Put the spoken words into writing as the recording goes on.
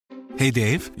Hey,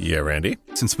 Dave. Yeah, Randy?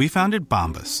 Since we founded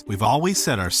Bombas, we've always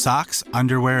said our socks,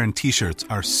 underwear, and T-shirts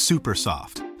are super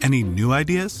soft. Any new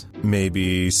ideas?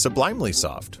 Maybe sublimely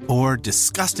soft. Or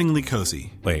disgustingly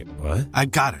cozy. Wait, what? I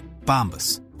got it.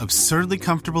 Bombas. Absurdly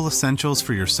comfortable essentials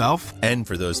for yourself and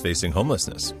for those facing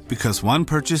homelessness. Because one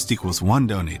purchased equals one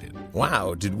donated.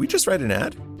 Wow, did we just write an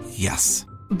ad? Yes.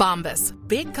 Bombas.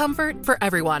 Big comfort for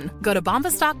everyone. Go to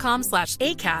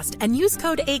bombas.com/ACAST and use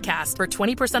code ACAST for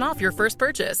 20% off your first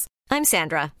purchase. I'm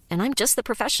Sandra, and I'm just the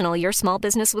professional your small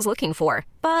business was looking for.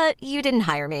 But you didn't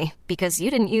hire me because you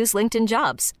didn't use LinkedIn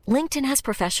Jobs. LinkedIn has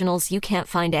professionals you can't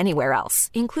find anywhere else,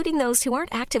 including those who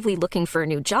aren't actively looking for a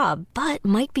new job, but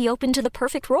might be open to the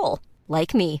perfect role,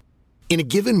 like me. In a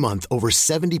given month, over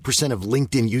 70% of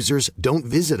LinkedIn users don't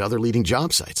visit other leading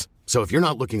job sites. So if you're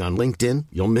not looking on LinkedIn,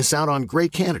 you'll miss out on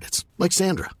great candidates like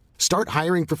Sandra. Start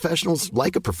hiring professionals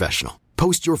like a professional.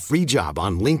 Post your free job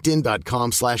on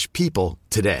linkedin.com/people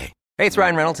today. Hey, it's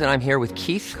Ryan Reynolds, and I'm here with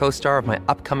Keith, co-star of my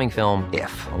upcoming film,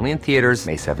 If, only in theaters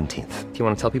May 17th. Do you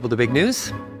want to tell people the big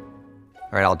news?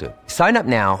 All right, I'll do it. Sign up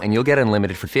now and you'll get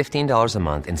unlimited for $15 a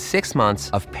month and 6 months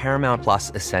of Paramount Plus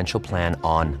Essential Plan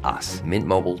on us.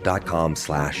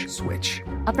 MintMobile.com/switch.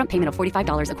 Upfront payment of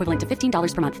 $45 equivalent to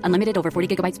 $15 per month. Unlimited over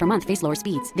 40 gigabytes per month. Face lower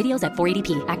speeds. Videos at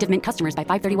 480p. Active Mint customers by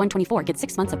 531.24 get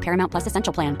 6 months of Paramount Plus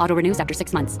Essential Plan. Auto renews after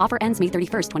 6 months. Offer ends May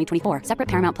 31st, 2024. Separate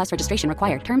Paramount Plus registration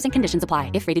required. Terms and conditions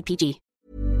apply if rated PG.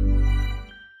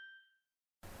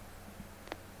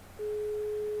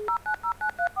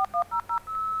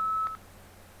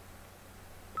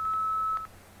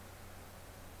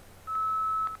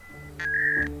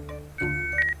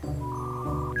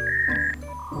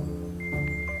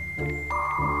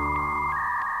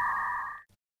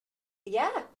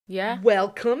 Yeah.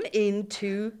 Welcome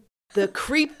into the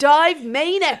Creep Dive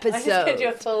main episode. I'm just going to do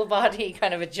a full body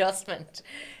kind of adjustment.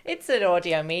 It's an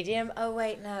audio medium. Oh,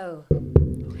 wait, no.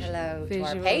 Hello to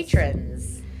our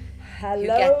patrons. Hello. You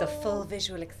get the full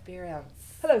visual experience.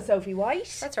 Hello, Sophie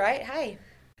White. That's right. Hi.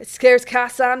 It's Scarce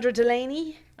Cassandra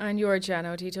Delaney. And you're Jen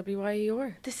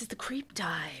ODWYER. This is the Creep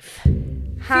Dive. A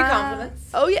few compliments.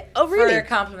 Oh, yeah. Oh, really? For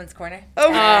Compliments Corner.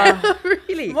 Oh,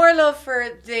 really? More love for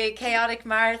the chaotic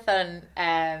marathon.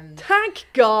 Thank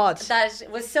God. That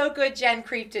was so good, Jen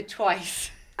creeped it twice.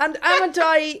 And aren't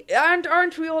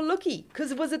we all lucky?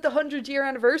 Because was it the 100-year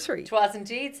anniversary? It was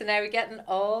indeed. So now we're getting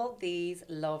all these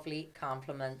lovely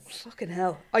compliments. Fucking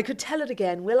hell. I could tell it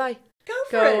again, will I?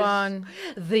 Go on.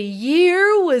 The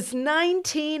year was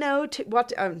 1902.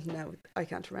 What? Oh, no, I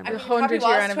can't remember. The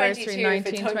 100-year anniversary,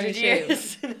 1922.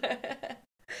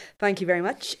 Thank you very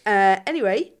much.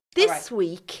 Anyway, this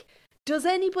week, does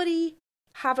anybody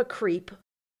have a creep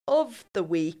of the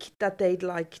week that they'd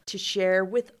like to share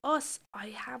with us? I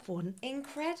have one.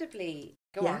 Incredibly.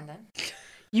 Go on then.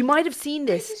 You might have seen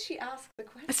this. Why does she ask the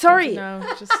question? Sorry. No,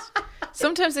 just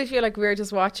sometimes I feel like we're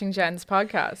just watching Jen's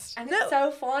podcast. And it's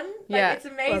so fun. Yeah. It's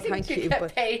amazing to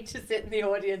get paid to sit in the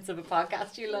audience of a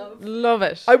podcast you love. Love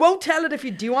it. I won't tell it if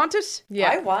you do you want it. Yeah.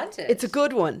 I want it. It's a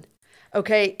good one.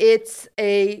 Okay, it's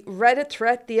a Reddit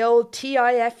thread, the old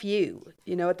TIFU.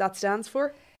 You know what that stands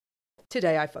for?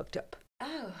 Today I fucked up.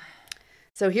 Oh.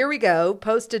 So here we go,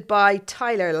 posted by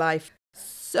Tyler Life.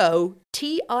 So,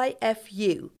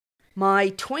 TIFU. My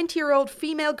 20-year-old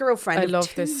female girlfriend. I of love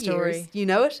 2 this story. Years. You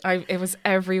know it? It was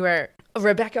everywhere.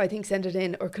 Rebecca, I think, sent it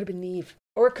in, or it could have been Neve.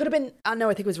 Or it could have been, no,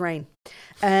 I think it was Rain.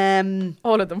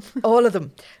 All of them. All of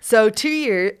them. So 2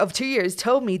 years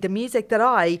told me the music that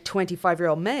I,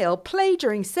 25-year-old male, play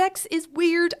during sex is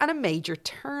weird and a major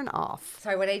turn off.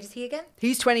 Sorry, what age is he again?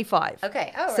 He's 25.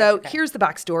 Okay. Oh, right. So okay. Here's the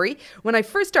backstory. When I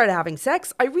first started having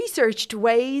sex, I researched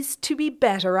ways to be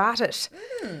better at it.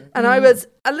 And I was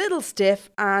a little stiff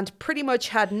and pretty much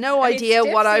had no idea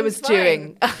what I was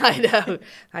doing. I know.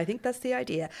 I think that's the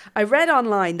idea. I read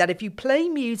online that if you play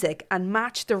music and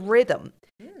match the rhythm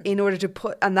in order to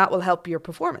and that will help your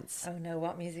performance. Oh no,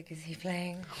 what music is he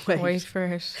playing? Wait for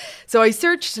it. So I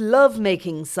searched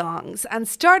love-making songs and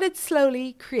started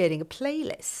slowly creating a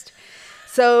playlist.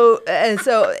 So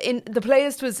in the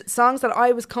playlist was songs that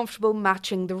I was comfortable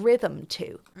matching the rhythm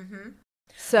to. Mm-hmm.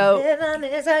 So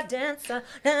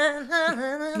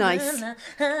nice.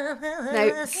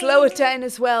 Now slow it down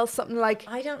as well. Something like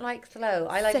I don't like slow.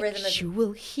 I like rhythm.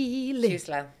 Sexual healing. Too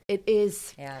slow. It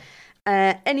is. Yeah.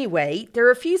 Anyway, there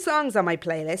are a few songs on my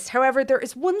playlist. However, there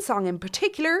is one song in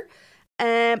particular.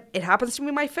 It happens to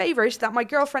be my favourite that my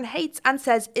girlfriend hates and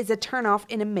says is a turn off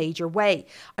in a major way.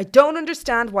 I don't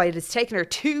understand why it has taken her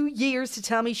 2 years to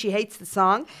tell me she hates the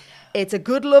song. It's a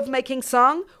good love-making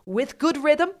song with good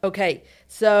rhythm. Okay,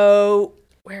 so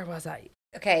where was I?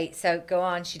 Okay, so go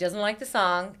on. She doesn't like the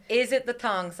song. Is it the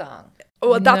thong song?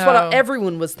 Well, that's No. what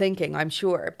everyone was thinking, I'm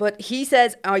sure. But he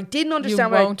says, I didn't You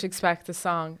understand won't expect the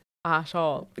song at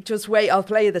all. Just wait, I'll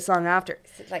play you the song after.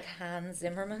 Is it like Hans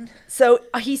Zimmerman? So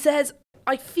he says,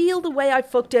 I feel the way I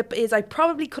fucked up is I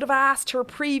probably could have asked her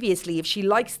previously if she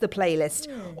likes the playlist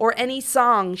or any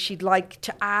song she'd like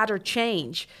to add or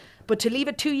change. But to leave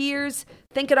it 2 years,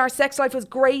 thinking our sex life was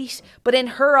great, but in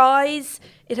her eyes,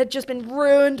 it had just been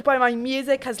ruined by my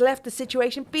music, has left the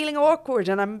situation feeling awkward,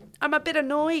 and I'm a bit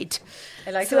annoyed.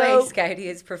 I like the way Scouty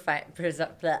is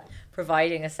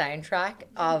providing a soundtrack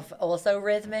of also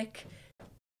rhythmic.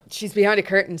 She's behind a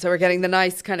curtain, so we're getting the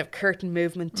nice kind of curtain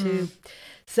movement too.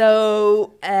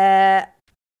 So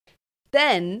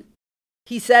then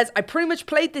he says, I pretty much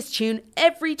played this tune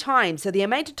every time. So the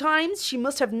amount of times she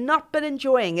must have not been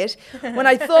enjoying it when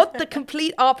I thought the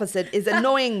complete opposite is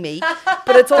annoying me.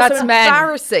 But it's also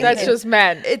embarrassing. That's just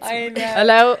men. I know.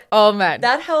 Hello, all men.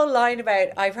 That whole line about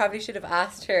I probably should have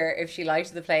asked her if she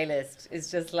liked the playlist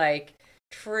is just like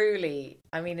truly,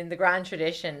 I mean, in the grand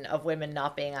tradition of women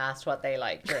not being asked what they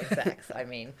like during sex, I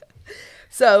mean.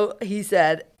 So he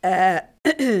said,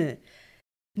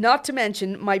 not to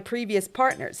mention my previous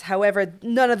partners. However,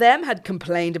 none of them had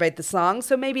complained about the song,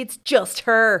 so maybe it's just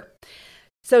her.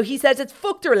 So he says it's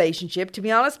fucked the relationship, to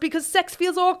be honest, because sex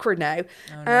feels awkward now.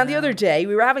 And the other day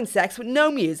we were having sex with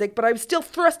no music, but I was still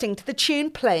thrusting to the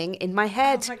tune playing in my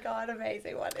head. Oh my God,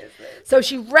 amazing. What is this? So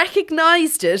she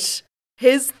recognised it,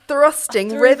 his thrusting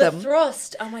Through rhythm. the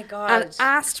thrust. Oh my God. And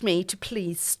asked me to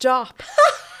please stop.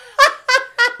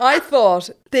 I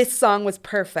thought this song was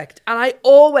perfect, and I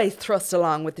always thrust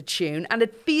along with the tune, and I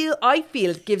feel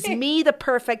it gives me the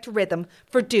perfect rhythm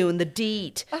for doing the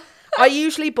deed. I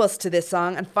usually bust to this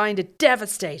song and find it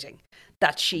devastating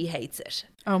that she hates it.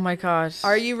 Oh my God.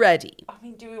 Are you ready? I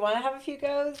mean, do we want to have a few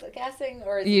goes at guessing?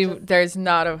 Or is it just... There's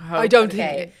not a hope. I don't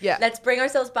Okay, think. Yeah. let's bring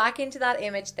ourselves back into that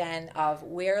image then of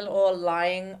we're all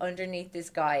lying underneath this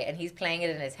guy and he's playing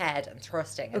it in his head and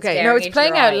thrusting. And Okay, staring No, it's into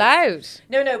playing your out eyes.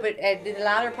 loud. No, but in the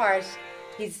latter part,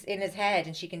 he's in his head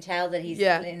and she can tell that he's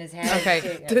in his head. Okay.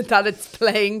 doing it. That it's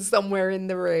playing somewhere in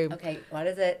the room. Okay, what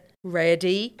is it?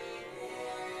 Ready?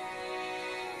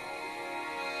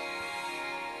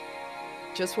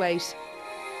 Just wait. Is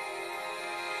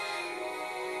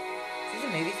this a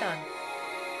movie song?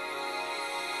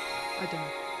 I don't know.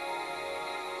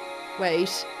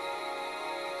 Wait.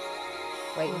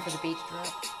 Waiting for the beat to drop.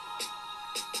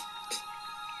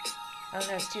 Oh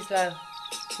no, it's too slow.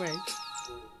 Wait.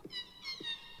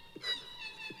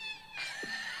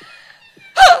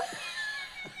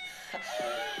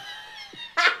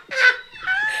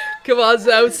 Come on,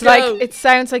 so It's like, it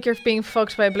sounds like you're being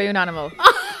fucked by a balloon animal.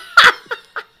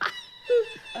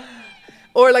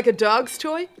 Or like a dog's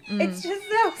toy. It's just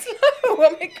so slow.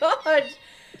 Oh my God.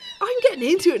 I'm getting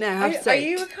into it now, I have to Are say.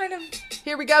 you kind of...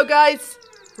 Here we go, guys.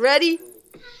 Ready?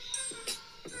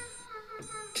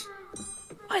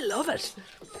 I love it.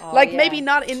 Oh, like yeah. maybe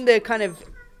not in the kind of...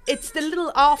 It's the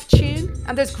little off tune,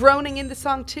 and there's groaning in the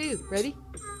song too. Ready?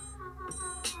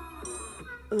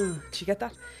 Did you get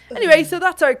that? Anyway, so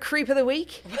that's our creep of the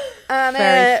week. And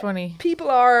Very funny. People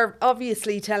are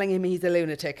obviously telling him he's a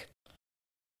lunatic.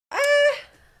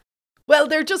 Well,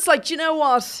 they're just like, do you know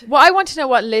what? Well, I want to know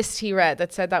what list he read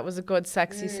that said that was a good,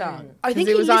 sexy song. I think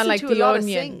it he was on listened like to The a lot of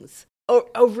Onion. things.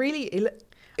 Oh, really?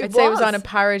 I'd say it was on a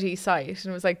parody site,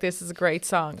 and it was like, this is a great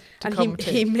song to and come to.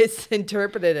 he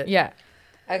misinterpreted it. Yeah.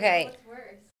 Okay. What's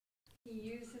worse, he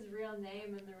used his real name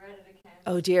in the Reddit account.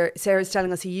 Oh dear, Sarah's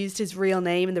telling us he used his real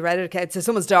name in the Reddit account, so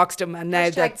someone's doxed him, and now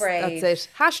that's it.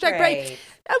 Hashtag brave.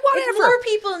 Whatever. If more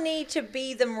people need to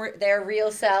be their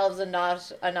real selves and not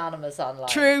anonymous online.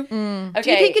 True. Okay. Do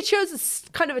you think it shows us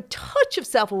kind of a touch of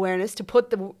self-awareness to put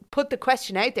the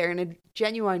question out there in a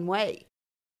genuine way?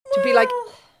 To be like,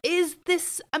 is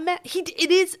this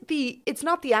it's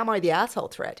not the am I the asshole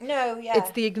thread. No, yeah.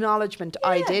 It's the acknowledgement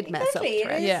I did mess up Exactly.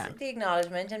 thread. It is the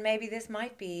acknowledgement, and maybe this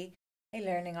might be a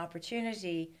learning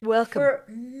opportunity Welcome. for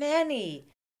many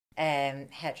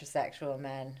heterosexual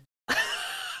men.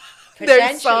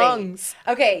 Their songs.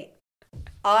 Okay,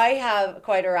 I have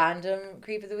quite a random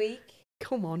creep of the week.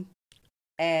 Come on.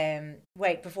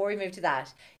 Wait, before we move to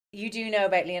that, you do know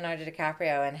about Leonardo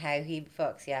DiCaprio and how he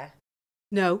fucks, yeah?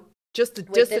 No, just the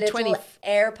little 20.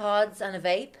 AirPods and a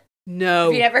vape. No.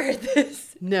 Have you never heard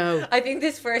this? No. I think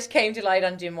this first came to light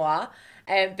on Dumois.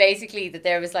 Basically, that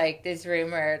there was like this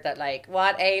rumor that like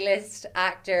what A-list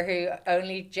actor who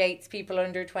only dates people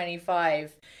under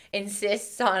 25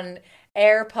 insists on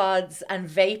AirPods and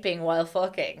vaping while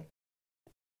fucking.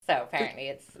 So apparently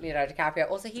it's Leonardo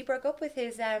DiCaprio. Also, he broke up with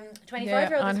his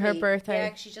 25-year-old on this her week. birthday.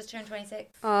 Yeah, she just turned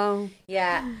 26. Oh.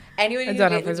 Yeah. Anyone I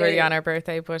don't know if it was really on her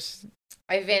birthday, but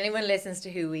If anyone listens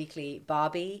to Who Weekly,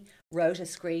 Bobby wrote a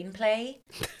screenplay,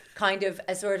 kind of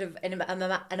a sort of an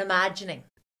imagining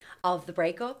of the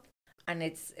breakup. And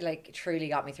it's like truly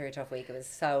got me through a tough week. It was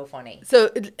so funny. So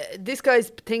this guy's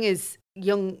thing is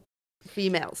young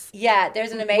females. Yeah,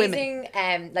 there's an amazing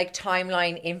like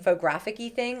timeline infographic-y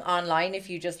thing online. If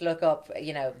you just look up,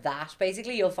 you know, that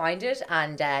basically you'll find it.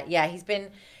 And yeah,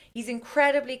 he's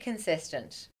incredibly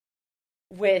consistent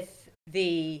with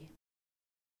the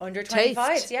under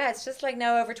 25s. Yeah, it's just like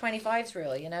no over 25s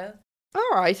rule, you know? All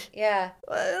right. Yeah.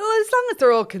 Well, as long as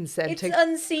they're all consenting. It's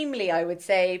unseemly, I would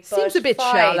say. But seems a bit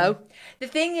shallow. The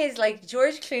thing is, like,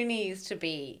 George Clooney used to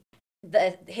be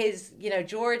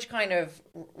George kind of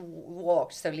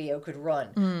walked so Leo could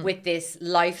run with this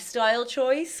lifestyle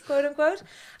choice, quote unquote.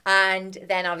 And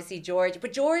then obviously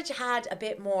George had a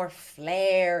bit more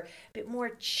flair, a bit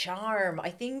more charm. I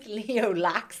think Leo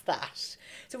lacks that.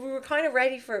 So we were kind of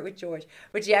ready for it with George.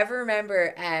 But do you ever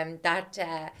remember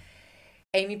that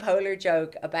Amy Poehler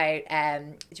joke about,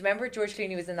 do you remember George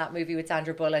Clooney was in that movie with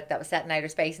Sandra Bullock that was set in outer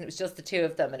space and it was just the two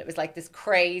of them and it was like this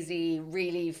crazy,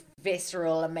 really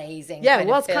visceral, amazing it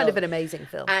was kind of an amazing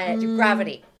film.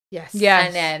 Gravity. Yes.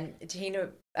 And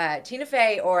Tina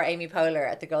Fey or Amy Poehler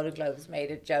at the Golden Globes made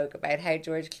a joke about how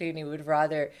George Clooney would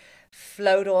rather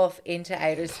float off into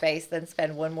outer space than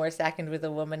spend one more second with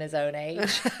a woman his own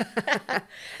age.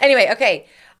 Anyway, okay.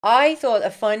 I thought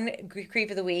a fun creep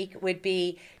of the week would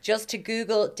be just to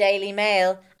Google Daily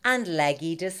Mail and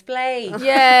leggy display.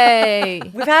 Yay!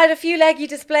 We've had a few leggy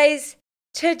displays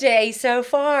today so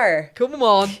far. Come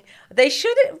on. They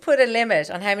should put a limit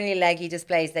on how many leggy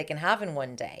displays they can have in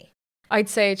one day. I'd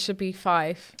say it should be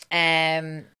 5.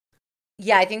 Yeah,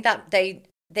 I think that they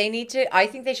need to. I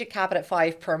think they should cap it at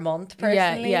 5 per month.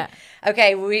 Personally, yeah.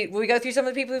 Okay, we go through some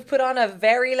of the people who've put on a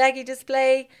very leggy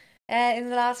display in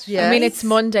the last. Yeah, I mean it's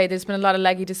Monday. There's been a lot of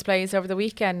leggy displays over the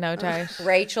weekend, no doubt.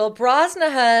 Rachel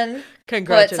Brosnahan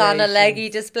puts on a leggy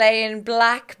display in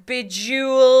black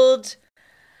bejeweled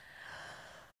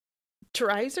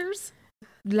trousers,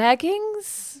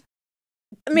 leggings,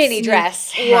 mini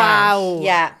dress. Wow.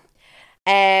 Yeah.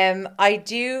 I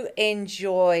do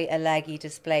enjoy a leggy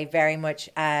display very much.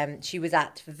 She was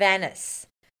at Venice,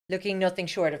 looking nothing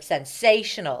short of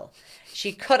sensational.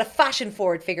 She cut a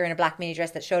fashion-forward figure in a black mini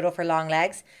dress that showed off her long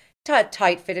legs. A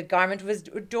tight-fitted garment was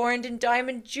adorned in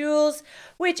diamond jewels,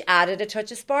 which added a touch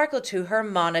of sparkle to her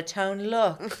monotone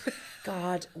look.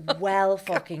 God, well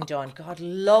fucking done. God,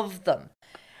 love them.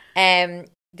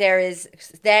 There is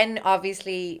then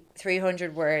obviously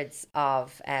 300 words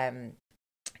of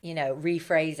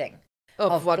rephrasing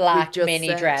of what black just mini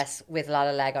said. dress with a lot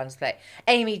of leg on display.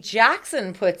 Amy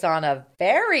Jackson puts on a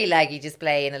very leggy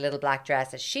display in a little black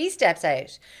dress as she steps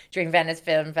out during Venice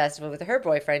Film Festival with her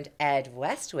boyfriend Ed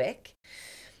Westwick.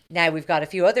 Now we've got a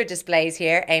few other displays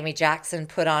here. Amy Jackson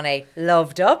put on a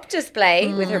loved up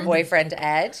display with her boyfriend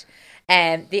Ed.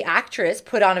 The actress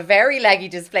put on a very leggy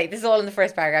display, this is all in the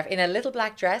first paragraph, in a little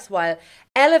black dress while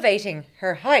elevating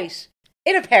her height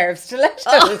in a pair of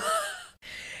stilettos.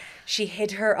 She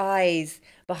hid her eyes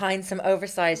behind some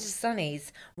oversized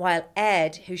sunnies while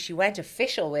Ed, who she went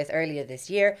official with earlier this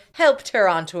year, helped her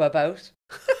onto a boat.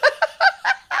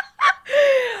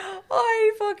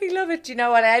 I fucking love it. Do you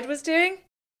know what Ed was doing?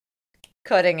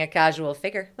 Cutting a casual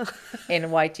figure in a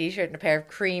white t-shirt and a pair of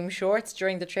cream shorts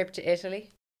during the trip to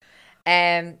Italy.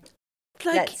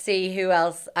 Let's see who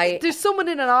else. There's someone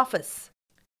in an office.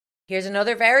 Here's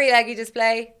another very leggy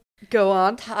display. Go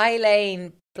on.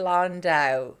 Thailand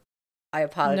Blondow. I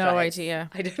apologise. No idea.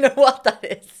 I don't know what that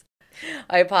is.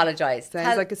 I apologise.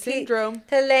 Sounds like a syndrome.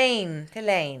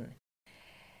 Thailand.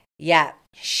 Yeah.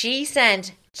 She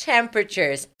sent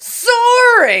temperatures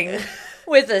soaring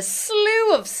with a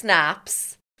slew of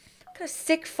snaps. What kind of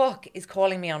sick fuck is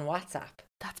calling me on WhatsApp?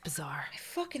 That's bizarre. I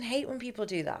fucking hate when people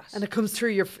do that. And it comes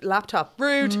through your laptop.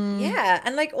 Rude. Yeah,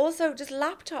 and like also just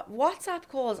WhatsApp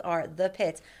calls are the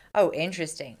pits. Oh,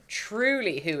 interesting.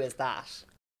 Truly, who is that?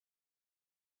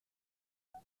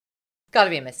 Got to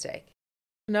be a mistake.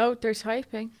 No, they're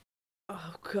typing.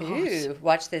 Oh, God. Ooh,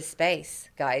 watch this space,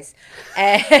 guys.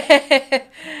 Changing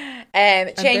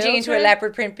into a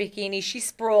leopard print bikini, she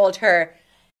sprawled her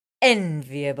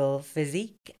enviable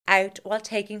physique out while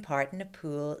taking part in a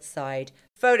poolside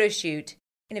photo shoot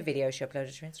in a video she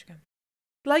uploaded to Instagram.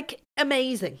 Like,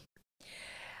 amazing.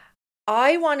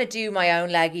 I want to do my own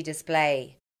leggy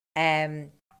display, I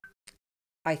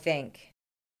think,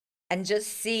 and just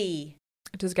see.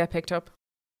 Does it get picked up?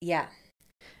 Yeah.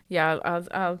 Yeah,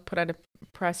 I'll put out a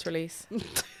press release.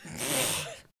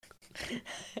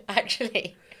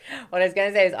 Actually, what I was going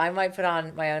to say is I might put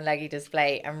on my own leggy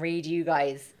display and read you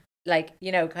guys like,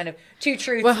 you know, kind of two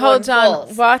truths, Well, one hold on.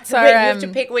 false. What's our, You have to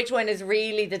pick which one is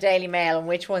really the Daily Mail and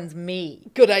which one's me.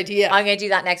 Good idea. I'm going to do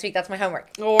that next week. That's my homework.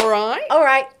 All right. All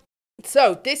right.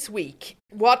 So this week,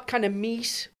 what kind of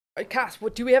meat? Cass,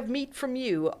 what do we have meat from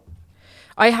you?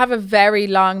 I have a very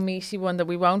long, meaty one that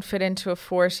we won't fit into a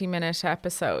 40-minute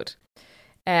episode.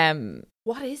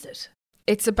 What is it?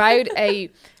 It's about a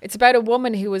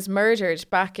woman who was murdered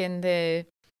back in the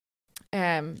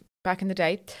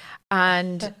day,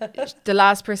 and the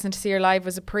last person to see her live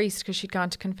was a priest because she'd gone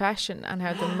to confession, and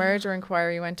how the murder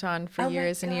inquiry went on for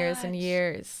years and years and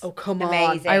years. Oh, come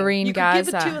Amazing. on. Irene You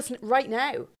Garza. could give it to us right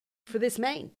now for this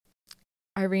main.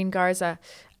 Irene Garza.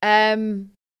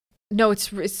 No,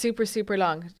 it's super, super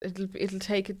long. It'll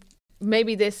take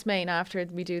maybe this main after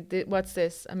we do. What's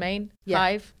this? A main? Yeah.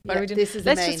 Hive? What Yeah, are we doing? this is a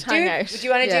Let's main. just hang out. Do you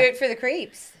want to do it for the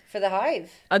creeps? For the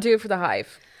hive? I'll do it for the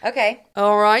hive. Okay.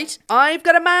 All right. I've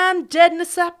got a man dead in a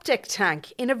septic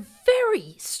tank in a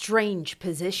very strange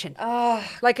position. Oh,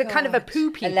 like a kind of a God.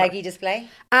 poo peeper. A leggy display?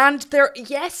 And there,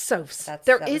 yes, Sophs,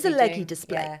 there That is would a be leggy doing-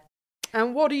 display. yeah.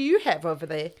 And what do you have over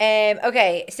there?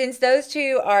 Okay, since those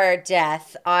two are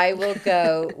death, I will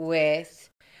go with...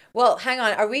 Well, hang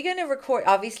on. Are we going to record...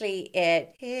 Obviously,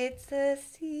 it's the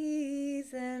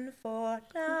season for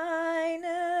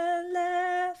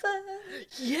 9/11.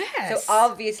 Yes. So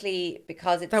obviously,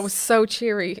 because it's... That was so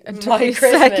cheery and took my me a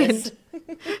Christmas. second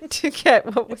to get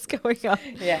what was going on.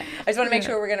 Yeah. I just want to make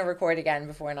sure we're going to record again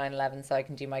before 9/11 so I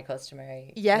can do my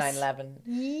customary Yes.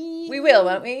 9/11. We will,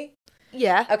 won't we?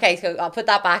 Yeah. Okay, so I'll put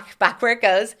that back where it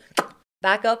goes.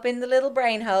 Back up in the little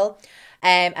brain hole.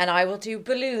 And I will do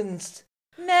balloons.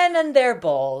 Men and their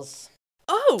balls.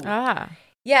 Oh. Ah.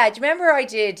 Yeah, do you remember I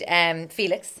did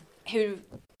Felix, who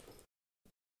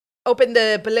Open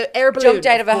the air balloon. jumped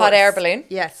out of a hot course. air balloon?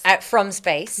 Yes. Out from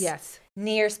space. Yes.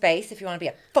 Near space, if you want to be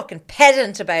a fucking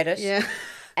pedant about it. Yeah.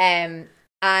 And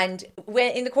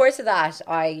when in the course of that,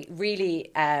 I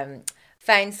really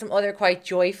found some other quite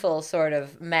joyful sort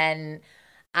of men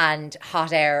and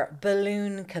hot air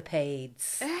balloon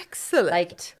capades.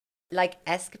 Excellent. Like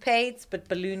escapades, but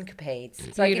balloon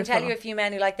capades. So I can tell Beautiful. you a few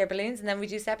men who like their balloons, and then we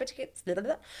do septic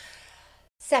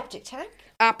tank.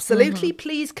 Absolutely.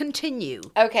 Please continue.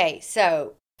 Okay,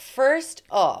 so first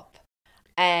up,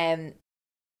 I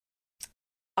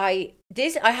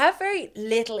have very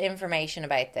little information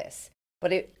about this,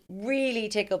 but it really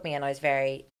tickled me, and I was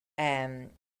very I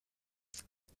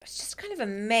was just kind of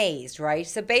amazed, right?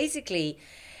 So basically,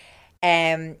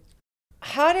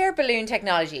 hot air balloon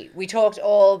technology, we talked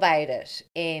all about it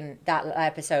in that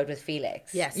episode with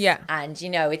Felix. Yes. Yeah. And, you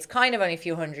know, it's kind of only a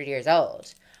few hundred years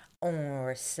old.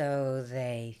 Or so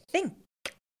they think.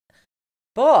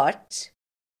 But,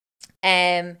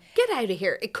 Get out of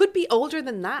here. It could be older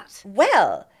than that.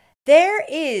 well, there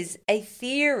is a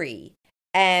theory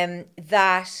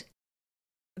that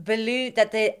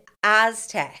the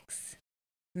Aztecs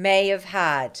may have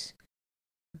had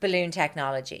balloon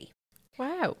technology.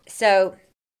 Wow. So,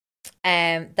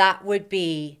 that would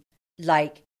be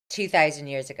like 2,000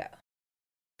 years ago.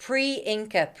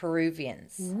 Pre-Inca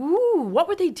Peruvians. Ooh, what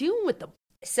were they doing with them?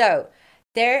 So,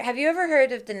 have you ever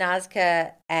heard of the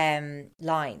Nazca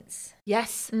lines?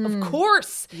 Yes, of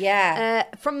course. Yeah.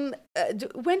 From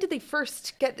when did they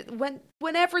first get?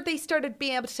 Whenever they started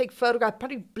being able to take photographs,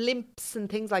 probably blimps and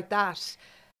things like that.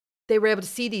 They were able to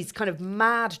see these kind of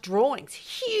mad drawings,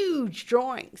 huge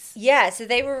drawings. Yeah, so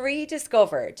they were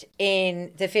rediscovered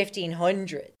in the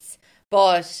 1500s,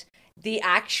 but the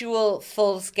actual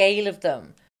full scale of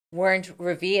them weren't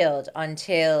revealed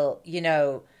until, you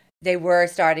know, they were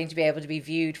starting to be able to be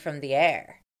viewed from the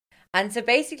air. And so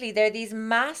basically they're these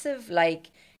massive,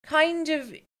 like,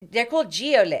 they're called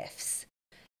geoliths.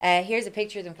 Here's a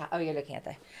picture of them. Oh, you're looking at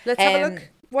that. Let's have a look.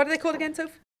 What are they called again,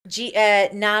 Soph?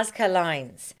 Nazca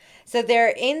lines. So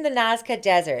they're in the Nazca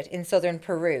Desert in southern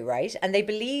Peru, right? And they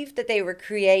believe that they were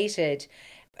created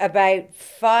about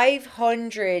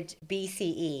 500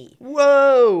 BCE.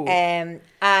 Whoa.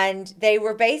 And they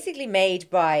were basically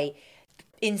made by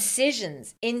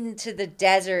incisions into the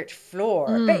desert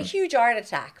floor. A huge art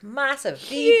attack. Massive.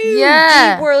 Huge.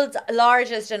 Yeah. The world's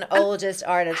largest and oldest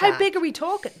art attack. How big are we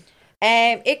talking?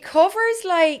 It covers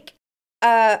like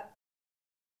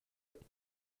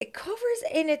it covers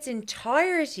in its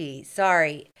entirety.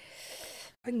 Sorry.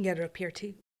 I can get it up here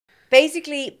too.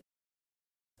 Basically,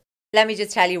 let me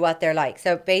just tell you what they're like.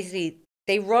 So basically,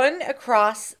 they run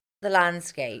across the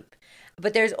landscape,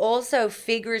 but there's also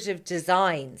figurative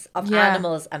designs of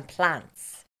animals and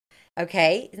plants.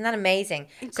 Okay? Isn't that amazing?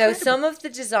 Incredible. So some of the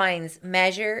designs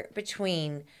measure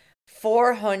between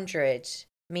 400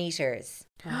 meters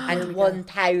and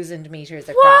 1,000 meters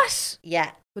across. What?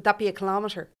 Yeah. Would that be a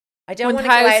kilometre? I don't want to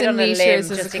go out on a limb meters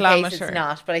just is in a case it's kilometre.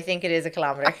 not, but I think it is a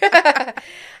kilometre.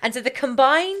 And so the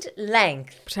combined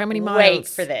length. But how many Wait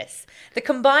miles? for this. The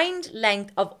combined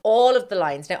length of all of the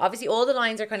lines. Now, obviously, all the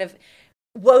lines are kind of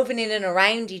woven in and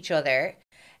around each other.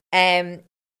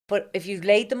 But if you've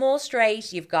laid them all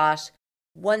straight, you've got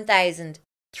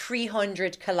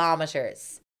 1,300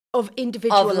 kilometres of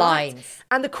individual of lines.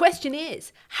 And the question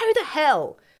is, how the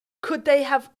hell could they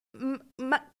have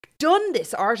done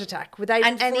this art attack without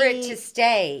And any for it to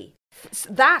stay.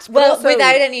 that? But Well, also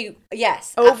without any,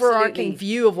 yes, overarching absolutely.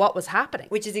 view of what was happening.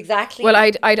 Which is exactly. Well,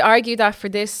 I'd argue that for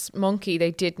this monkey,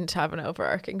 they didn't have an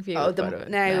overarching view. Oh, of what it-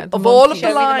 now the of all of monkey. the Show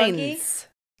me the monkey. lines,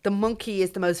 the monkey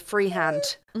is the most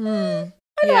freehand.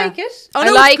 I like it. Oh, I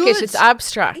no, like it's it. good. It's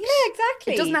abstract. Yeah,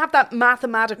 exactly. It doesn't have that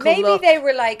mathematical Maybe look. they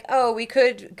were like, oh, we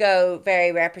could go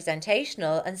very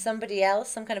representational, and somebody else,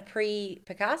 some kind of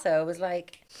pre-Picasso, was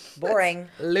like, boring.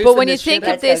 But when you think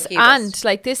Let's of go this cubist. ant,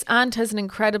 like this ant has an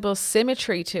incredible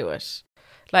symmetry to it.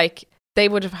 Like they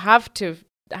would had to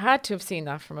have seen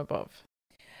that from above.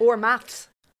 Or maths.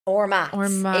 Or maths. Or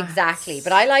maths. Exactly.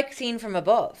 But I like seen from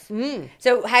above.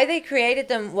 So how they created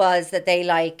them was that they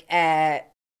like,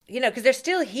 because they're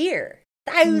still here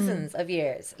thousands of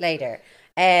years later.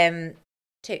 Over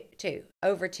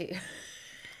two.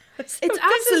 It's This is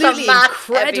absolutely a maths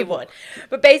incredible. heavy one.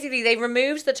 But basically, they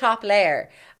removed the top layer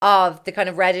of the kind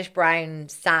of reddish brown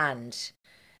sand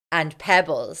and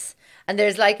pebbles, and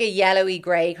there's like a yellowy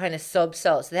grey kind of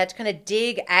subsoil. So they had to kind of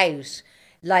dig out,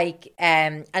 like,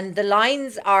 and the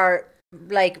lines are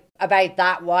like about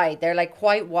that wide. They're like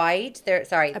quite wide. They're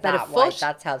About that a wide. foot?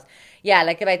 That helps. Yeah,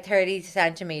 like about 30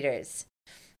 centimeters.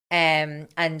 And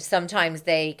sometimes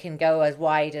they can go as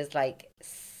wide as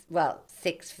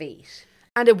 6 feet.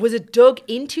 And was it dug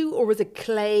into or was it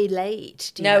clay laid?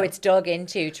 Do you know? It's dug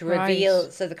into to reveal.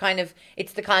 Right. So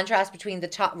it's the contrast between the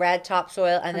top red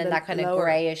topsoil and then the that kind of lower.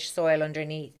 greyish soil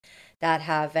underneath that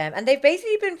have, and they've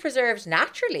basically been preserved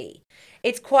naturally.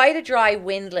 It's quite a dry,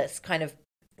 windless kind of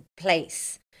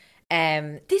place.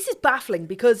 This is baffling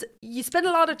because you spend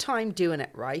a lot of time doing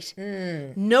it, right?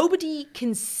 Nobody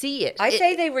can see it. I'd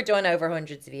say they were done over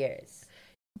hundreds of years.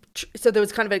 So there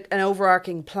was kind of an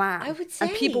overarching plan. I would And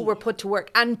say. people were put to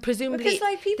work. And presumably Because,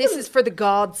 like, people- this is for the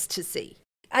gods to see.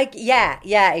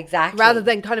 Yeah, exactly. Rather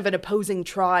than kind of an opposing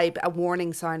tribe, a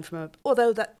warning sign from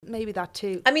although maybe that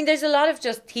too. I mean, there's a lot of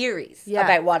just theories Yeah.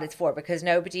 about what it's for because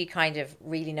nobody kind of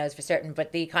really knows for certain.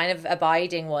 But the kind of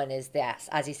abiding one is this,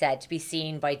 as you said, to be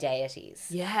seen by deities.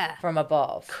 Yeah. From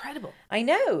above. Incredible. I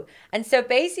know. And so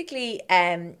basically,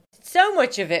 so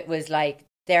much of it was like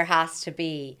there has to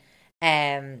be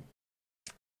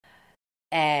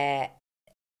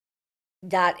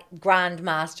that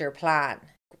Grandmaster plan,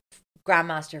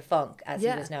 Grandmaster Funk, as he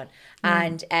was known.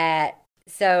 And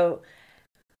so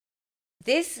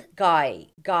this guy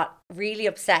got really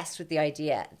obsessed with the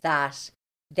idea that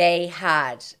they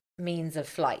had means of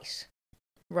flight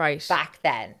Right. back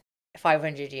then,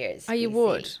 500 years. Oh, you BC.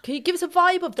 would. Can you give us a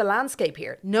vibe of the landscape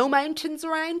here? No mountains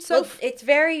around? Well, it's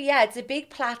very, it's a big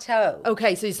plateau.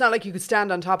 Okay, so it's not like you could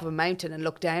stand on top of a mountain and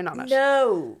look down on it.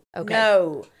 No. Okay.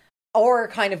 No. Or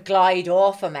kind of glide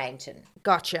off a mountain.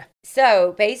 Gotcha.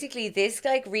 So basically, this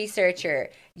researcher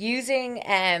using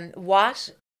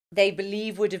what they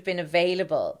believe would have been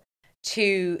available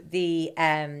to the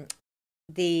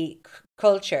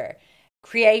culture,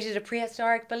 created a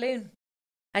prehistoric balloon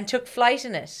and took flight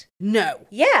in it. No.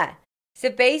 Yeah. So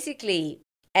basically,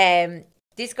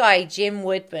 this guy Jim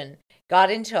Woodman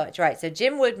got in touch. Right. So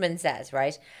Jim Woodman says,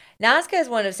 right, Nazca is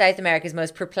one of South America's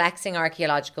most perplexing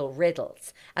archaeological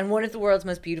riddles and one of the world's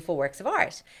most beautiful works of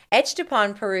art. Etched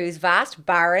upon Peru's vast,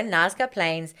 barren Nazca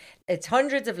plains, it's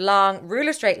hundreds of long,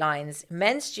 ruler straight lines,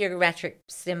 immense geometric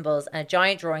symbols, and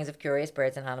giant drawings of curious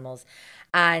birds and animals.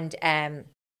 And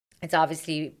it's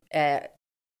obviously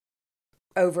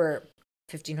over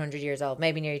 1,500 years old,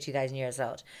 maybe nearly 2,000 years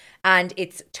old. And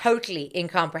it's totally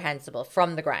incomprehensible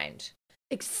from the ground.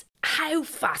 How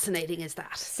fascinating is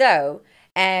that? So,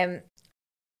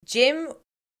 Jim,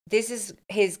 this is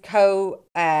his co-creator,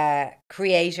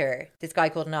 this guy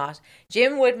called Knott.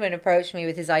 Jim Woodman approached me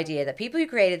with his idea that people who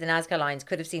created the Nazca lines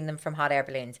could have seen them from hot air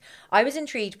balloons. I was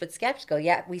intrigued but skeptical,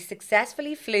 yet we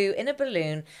successfully flew in a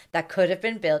balloon that could have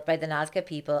been built by the Nazca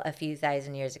people a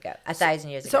thousand years ago.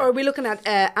 So are we looking at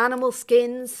animal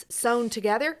skins sewn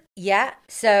together? Yeah.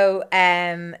 So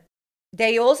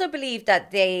they also believe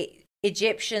that the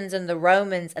Egyptians and the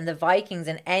Romans and the Vikings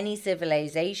and any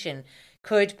civilization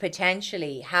could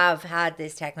potentially have had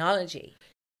this technology.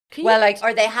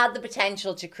 Or they had the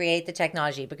potential to create the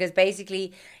technology because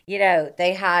basically,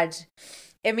 they had,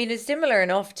 I mean, it's similar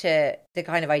enough to the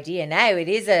kind of idea now. It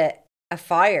is a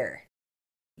fire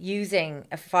using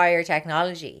a fire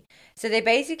technology. So they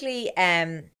basically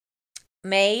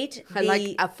made I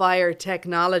like a fire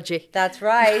technology. That's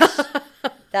right.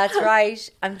 That's right.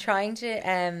 I'm trying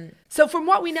to So from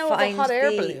what we know of a find hot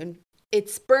air the- balloon,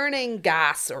 it's burning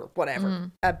gas or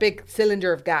whatever, a big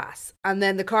cylinder of gas. And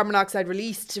then the carbon dioxide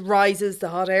released rises, the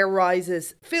hot air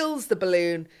rises, fills the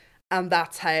balloon, and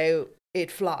that's how it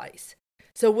flies.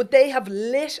 So would they have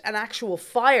lit an actual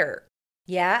fire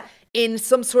Yeah. in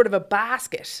some sort of a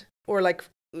basket or like,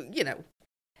 you know,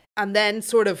 and then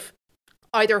sort of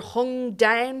either hung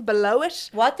down below it?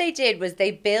 What they did was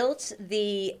they built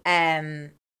the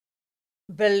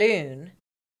balloon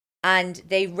and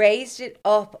they raised it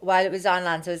up while it was on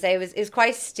land. So it was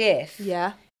quite stiff.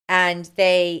 Yeah. And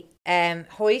they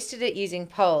hoisted it using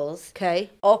poles Okay.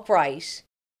 upright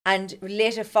and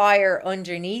lit a fire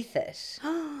underneath it.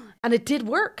 And it did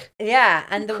work. Yeah,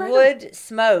 and Incredible. the wood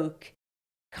smoke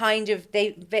kind of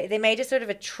they made a sort of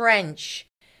a trench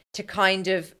to kind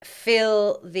of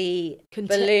fill the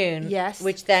balloon, yes.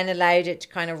 which then allowed it to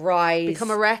kind of rise,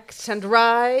 Become erect and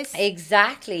rise.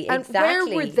 exactly. And where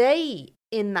were they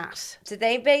in that? So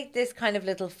they made this kind of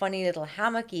little funny little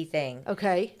hammocky thing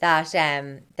Okay. that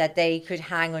that they could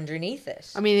hang underneath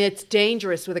it. I mean, it's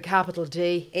dangerous with a capital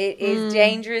D. It is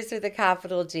dangerous with a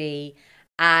capital D.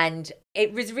 And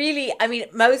it was really, I mean,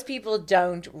 most people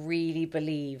don't really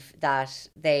believe that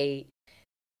they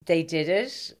did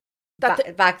it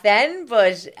back then,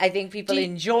 but I think people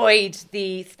enjoyed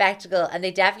the spectacle and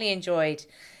they definitely enjoyed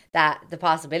the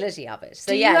possibility of it.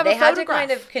 So Do you yeah, have a they had to kind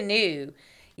photograph? of canoe.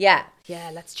 Yeah.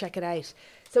 Yeah, let's check it out.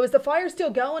 So is the fire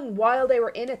still going while they were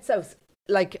in it? So,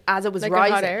 like, as it was Like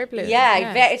rising? a hot air balloon.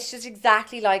 Yeah, it's just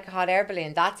exactly like a hot air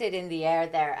balloon. That's it in the air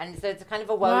there. And so it's a kind of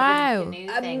a woven Wow. canoe thing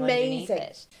underneath Amazing.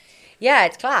 it. Yeah,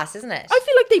 it's class, isn't it? I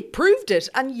feel like they proved it.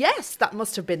 And yes, that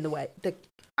must have been the way.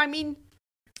 I mean...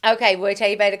 Okay, will I tell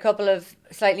you about a couple of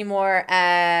slightly more,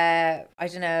 I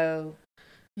don't know,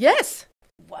 Yes.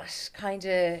 what kind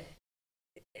of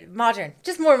modern,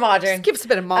 just more modern. Just give us a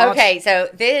bit of mod. Okay, so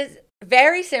this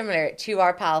very similar to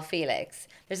our pal Felix.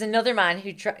 There's another man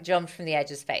who jumped from the edge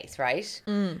of space, right?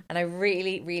 And I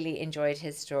really, really enjoyed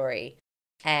his story.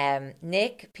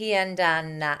 Nick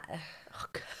Piantana.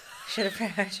 Should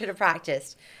have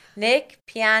practiced. Nick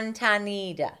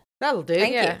Piantanida. That'll do.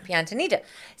 Thank you, Piantanida.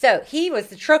 So he was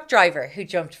the truck driver who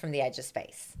jumped from the edge of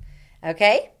space.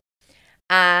 Okay?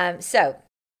 So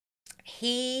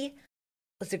he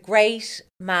was a great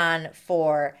man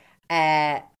for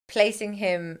placing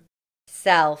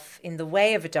himself in the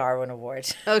way of a Darwin Award.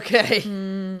 Okay.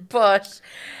 But,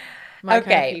 My kind of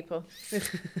okay. people.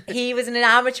 He was an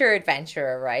amateur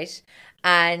adventurer, right?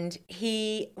 And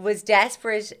he was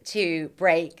desperate to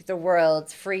break the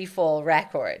world's free fall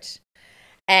record.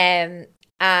 And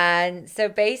so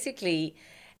basically,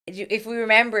 if we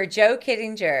remember, Joe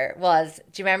Kittinger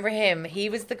do you remember him? He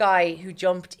was the guy who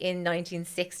jumped in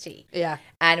 1960. Yeah.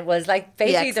 And was like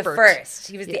basically the expert. first.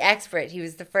 He was the expert. He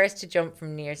was the first to jump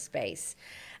from near space.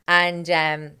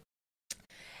 And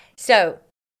so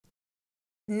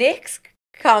Nick's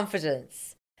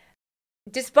confidence,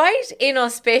 despite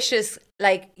inauspicious,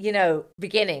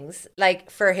 beginnings,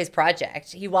 for his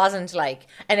project, he wasn't like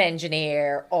an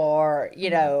engineer or,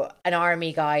 an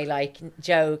army guy like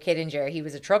Joe Kittinger. He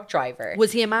was a truck driver.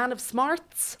 Was he a man of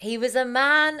smarts? He was a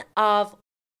man of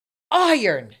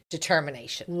iron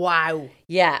determination. Wow.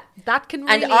 Yeah. That can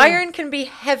really... And iron can be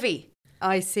heavy.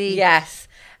 I see. Yes.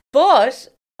 But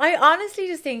I honestly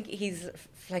just think he's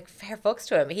fair fucks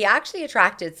to him. He actually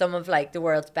attracted some of the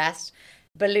world's best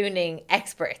ballooning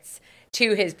experts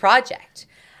to his project.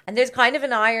 And there's kind of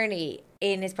an irony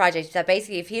in his project that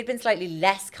basically if he had been slightly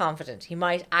less confident, he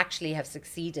might actually have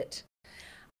succeeded.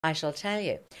 I shall tell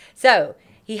you. So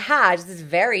he had, this is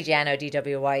very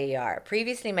J-N-O-D-W-Y-E-R,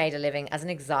 previously made a living as an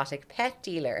exotic pet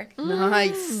dealer.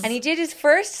 Nice. And he did his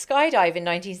first skydive in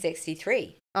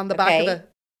 1963. On the back of a...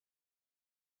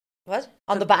 What?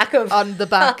 On the back of... On the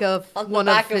back of On the one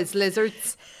back of his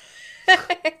lizards.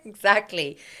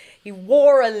 Exactly. He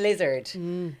wore a lizard.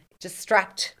 Just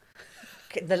strapped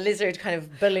the lizard kind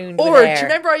of ballooned Or, with do air. you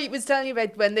remember I was telling you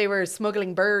about when they were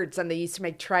smuggling birds and they used to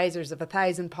make trousers of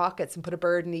 1,000 pockets and put a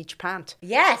bird in each pant?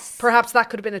 Yes. Perhaps that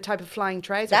could have been a type of flying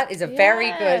trouser. That is a very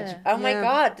Yeah. good... Oh my Yeah.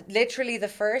 God. Literally the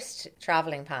first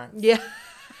travelling pants. Yeah.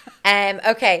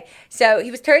 Okay, so he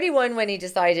was 31 when he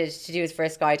decided to do his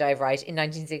first skydive, right, in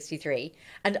 1963.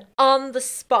 And on the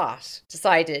spot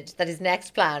decided that his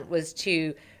next plan was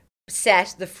to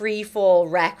set the free fall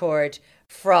record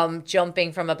from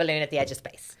jumping from a balloon at the edge of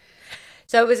space.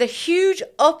 So it was a huge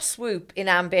upswoop in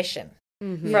ambition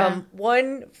from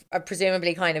one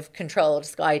presumably kind of controlled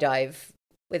skydive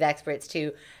with experts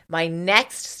to my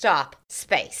next stop,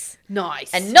 space.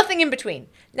 Nice. And nothing in between.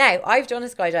 Now, I've done a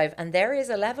skydive, and there is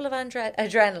a level of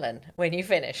adrenaline when you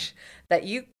finish that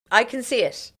I can see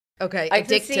it. Okay, I addictive.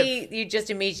 can see you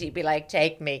just immediately be like,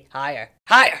 take me higher,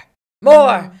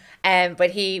 more.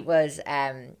 But he was,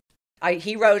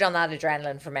 he rode on that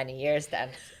adrenaline for many years then,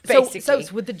 basically. So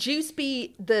would the juice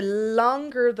be the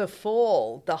longer the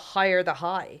fall, the higher the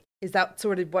high? Is that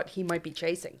sort of what he might be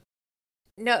chasing?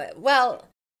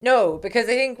 No, because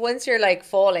I think once you're like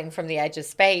falling from the edge of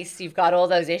space, you've got all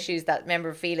those issues that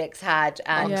remember Felix had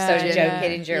and so did Joe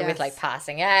Kittinger with like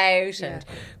passing out and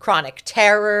chronic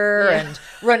terror and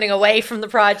running away from the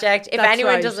project. If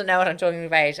anyone doesn't know what I'm talking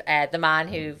about, The Man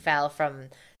Who Fell from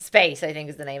Space, I think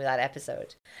is the name of that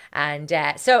episode. And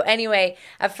so anyway,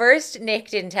 at first Nick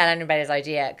didn't tell anyone about his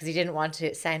idea because he didn't want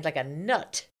to sound like a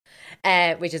nut,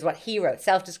 which is what he wrote,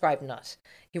 self-described nut.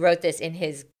 He wrote this in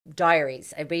his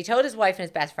diaries, but he told his wife and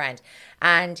his best friend.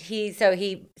 And he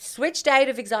switched out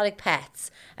of exotic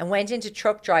pets and went into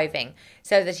truck driving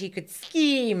so that he could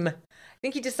scheme. I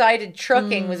think he decided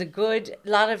trucking was a good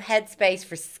lot of headspace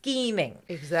for scheming.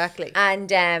 Exactly.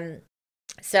 And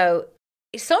so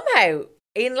somehow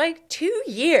in like 2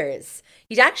 years,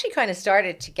 he'd actually kind of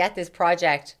started to get this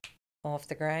project off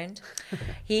the ground.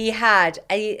 He had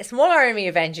a small army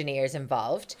of engineers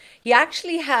involved. He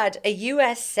actually had a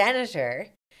US senator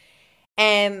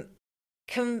involved,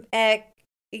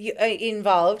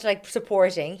 like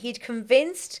supporting. He'd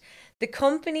convinced the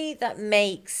company that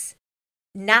makes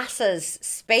NASA's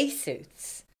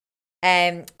spacesuits,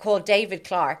 called David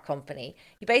Clark Company.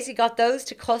 He basically got those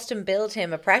to custom build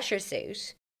him a pressure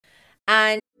suit.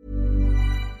 And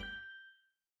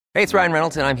Hey, it's Ryan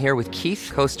Reynolds, and I'm here with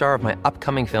Keith, co-star of my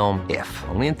upcoming film, If,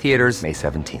 only in theaters May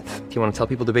 17th. Do you want to tell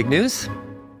people the big news?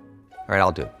 All right,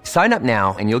 I'll do it. Sign up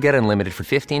now and you'll get unlimited for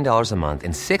 $15 a month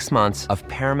and 6 months of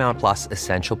Paramount Plus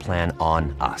Essential Plan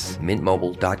on us.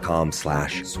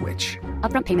 MintMobile.com/switch.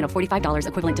 Upfront payment of $45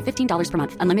 equivalent to $15 per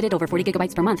month. Unlimited over 40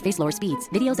 gigabytes per month. Face lower speeds.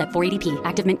 Videos at 480p.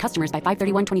 Active Mint customers by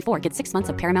 531.24 get 6 months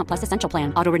of Paramount Plus Essential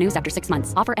Plan. Auto renews after 6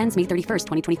 months. Offer ends May 31st,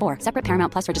 2024. Separate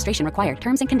Paramount Plus registration required.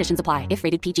 Terms and conditions apply if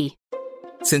rated PG.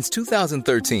 Since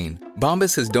 2013,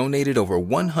 Bombas has donated over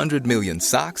 100 million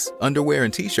socks, underwear,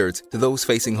 and T-shirts to those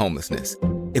facing homelessness.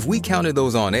 If we counted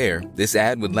those on air, this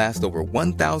ad would last over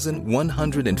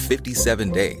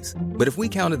 1,157 days. But if we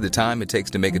counted the time it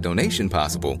takes to make a donation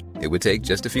possible, it would take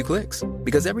just a few clicks.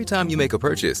 Because every time you make a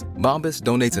purchase, Bombas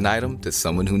donates an item to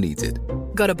someone who needs it.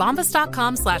 Go to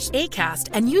bombas.com/ACAST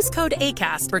and use code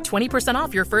ACAST for 20%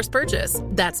 off your first purchase.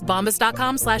 That's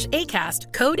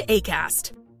bombas.com/ACAST, code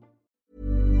ACAST.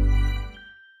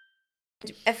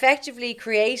 Effectively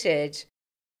created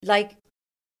like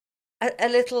a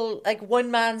little like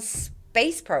one-man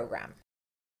space program.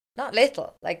 Not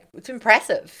little, like it's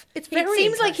impressive. It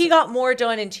seems like he got more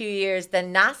done in 2 years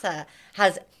than NASA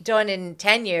has done in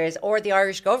 10 years or the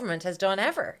Irish government has done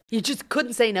ever. You just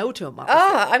couldn't say no to him.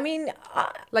 Obviously.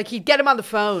 Like you'd get him on the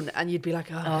phone and you'd be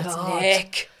like, oh it's God.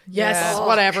 Nick. Yes,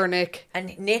 whatever, Nick.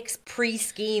 And Nick's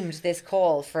pre-schemed this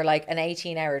call for like an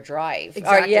 18-hour drive.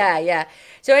 Exactly. Yeah.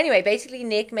 So anyway, basically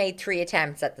Nick made 3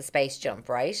 attempts at the space jump,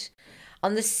 right?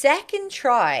 On the second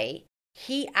try,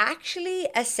 he actually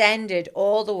ascended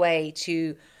all the way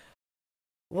to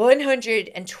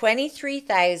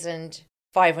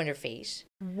 123,500 feet.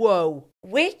 Whoa.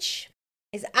 Which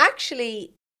is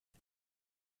actually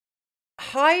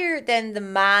higher than the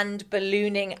manned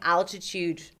ballooning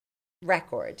altitude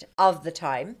record of the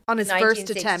time. On his first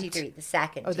attempt. The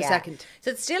second. Oh, the second.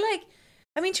 So it's still like,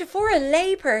 I mean, for a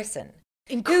layperson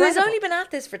Incredible. who has only been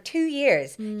at this for 2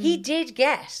 years, he did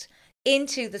get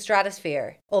into the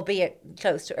stratosphere, albeit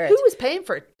close to Earth. Who was paying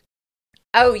for it?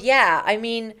 Oh, yeah. I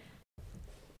mean,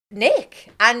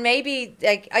 Nick. And maybe,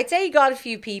 like, I'd say he got a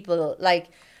few people, like,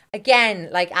 again,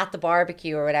 like at the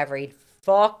barbecue or whatever, he'd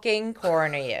fucking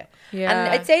corner you. Yeah.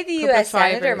 And I'd say the Couple US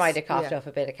senator fivers. might have coughed up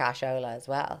a bit of cashola as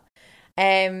well.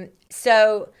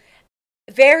 So,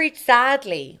 very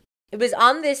sadly, it was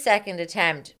on this second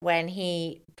attempt when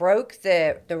he broke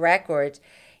the record,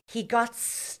 he got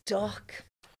stuck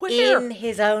in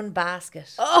his own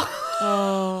basket.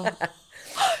 Oh.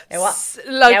 It wasn't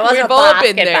we've a all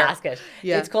been there. basket.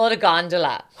 Yeah. It's called a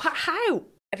gondola. How?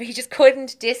 But he just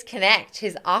couldn't disconnect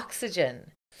his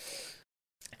oxygen.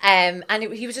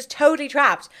 He was just totally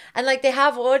trapped. And like they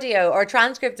have audio or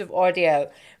transcript of audio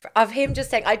of him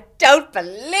just saying, I don't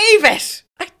believe it.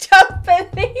 I don't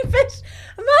believe it.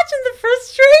 Imagine the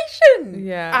frustration.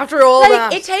 Yeah. After all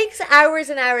that. It takes hours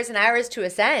and hours and hours to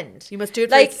ascend. You must do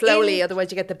it very slowly,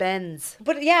 otherwise you get the bends.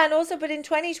 But yeah, and also, but in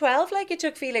 2012, like, it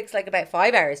took Felix like about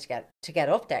 5 hours to get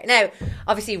up there. Now,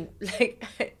 obviously, like,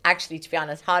 actually, to be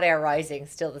honest, Hot Air Rising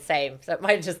still the same. So it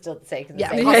might have just still taken the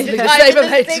same.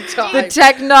 The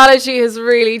technology has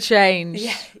really changed.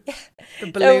 Yeah.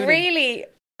 So really,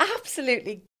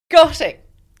 absolutely gutting.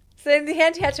 So in the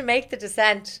end, he had to make the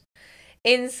descent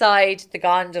inside the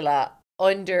gondola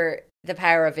under the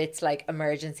power of its like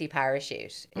emergency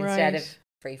parachute instead of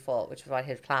free fall, which was what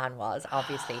his plan was,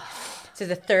 obviously. So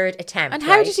the third attempt. And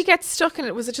how did he get stuck in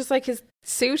it? Was it just like his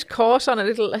suit caught on a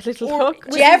little hook?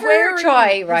 Do you ever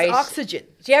try, right? Oxygen.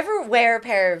 Do you ever wear a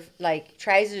pair of like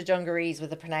trousers or dungarees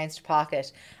with a pronounced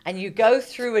pocket and you go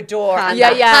through a door and the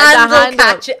handle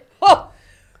catch it? Oh,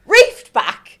 reefed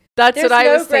back. That's what I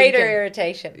was thinking. There's no greater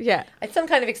irritation. Yeah. It's some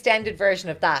kind of extended version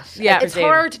of that. Yeah. It's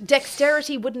hard.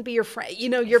 Dexterity wouldn't be your friend. You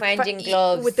know, you're finding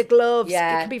gloves. With the gloves.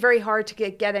 Yeah. It can be very hard to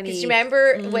get any. Do you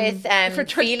remember with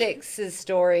Felix's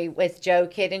story with Joe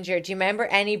Kittinger? Do you remember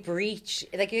any breach?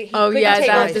 Like he couldn't take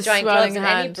off the giant gloves, and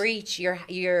any breach, you'd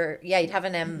have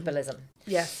an embolism.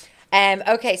 Yes.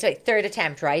 Okay, so third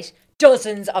attempt, right?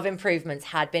 Dozens of improvements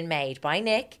had been made by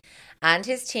Nick and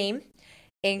his team,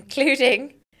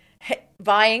 including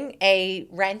buying a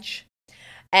wrench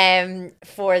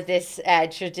for this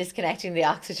for disconnecting the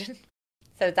oxygen.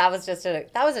 So that was a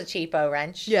cheapo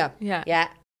wrench. Yeah.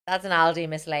 That's an Aldi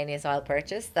miscellaneous oil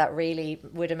purchase that really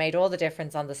would have made all the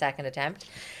difference on the second attempt.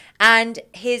 And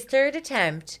his third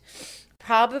attempt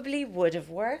probably would have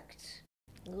worked.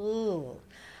 Ooh.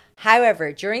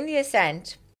 However, during the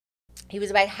ascent, he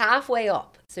was about halfway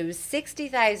up. So it was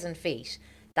 60,000 feet.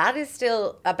 That is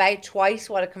still about twice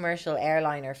what a commercial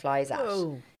airliner flies at.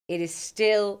 Oh. It is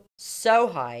still so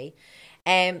high.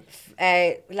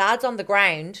 Lads on the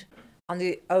ground,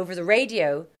 over the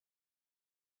radio,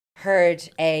 heard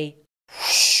a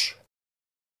whoosh,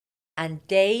 and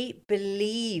they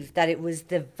believe that it was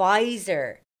the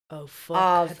visor of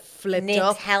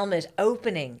Nick's helmet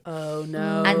opening. Oh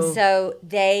no! And so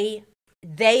they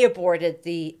aborted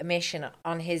the mission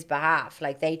on his behalf.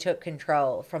 Like, they took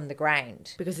control from the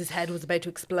ground. Because his head was about to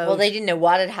explode. Well, they didn't know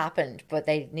what had happened, but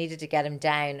they needed to get him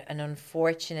down. And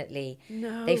unfortunately,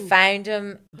 they found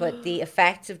him, but the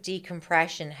effects of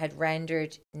decompression had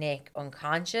rendered Nick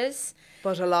unconscious.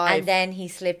 But alive. And then he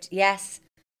slipped,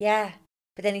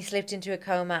 but then he slipped into a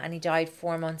coma and he died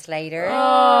 4 months later.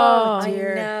 Oh,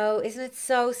 dear. I know. Isn't it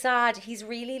so sad? He's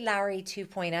really Larry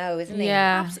 2.0, isn't he?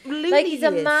 Yeah. Absolutely. Like, he's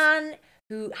a man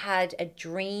who had a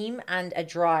dream and a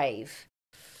drive.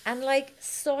 And like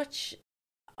such,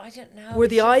 I don't know. Were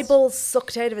the eyeballs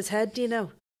sucked out of his head, do you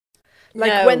know?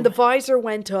 Like when the visor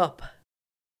went up,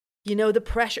 you know, the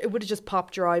pressure, it would have just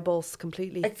popped your eyeballs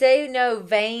completely. I'd say,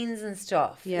 veins and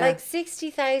stuff. Yeah. Like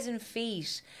 60,000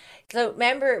 feet. So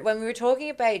remember when we were talking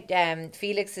about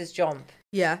Felix's jump?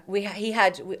 Yeah. We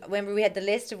had the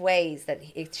list of ways that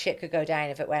shit could go down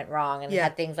if it went wrong, and it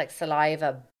had things like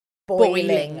saliva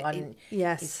boiling on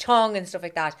his tongue and stuff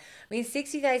like that. I mean,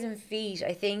 60,000 feet,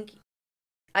 I think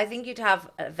you'd have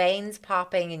veins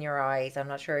popping in your eyes. I'm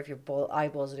not sure if your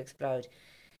eyeballs would explode.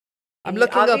 I'm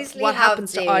looking up what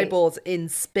happens to eyeballs in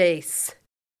space.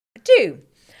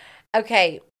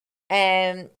 Okay.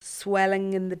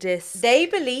 Swelling in the disc. They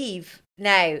believe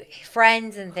now,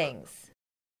 friends and things.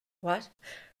 What?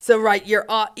 So right, your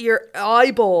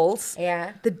eyeballs,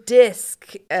 the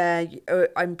disc,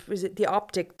 the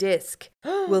optic disc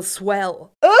will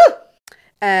swell.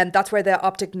 And that's where the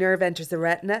optic nerve enters the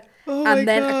retina. And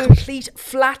then a complete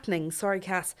flattening, sorry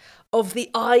Cass, of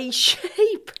the eye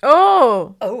shape.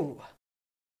 Oh.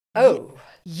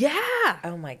 Yeah.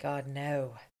 Oh my God,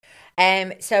 no.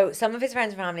 So some of his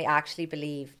friends and family actually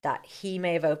believe that he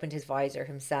may have opened his visor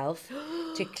himself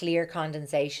to clear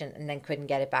condensation and then couldn't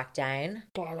get it back down.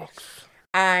 Bollocks.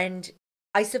 And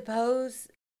I suppose,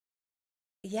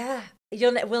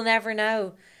 we'll never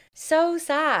know. So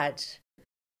sad.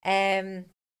 Because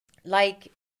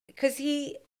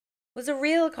he was a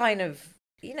real kind of,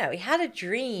 he had a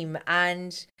dream,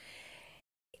 and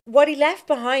what he left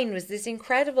behind was this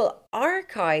incredible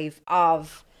archive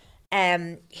of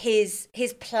his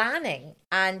planning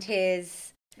and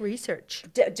his research,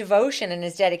 devotion, and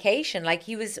his dedication. Like,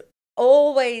 he was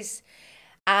always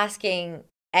asking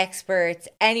experts,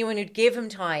 anyone who'd give him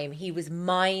time. He was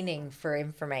mining for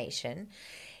information.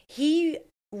 He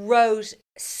wrote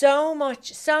so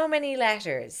many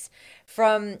letters.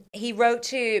 He wrote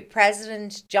to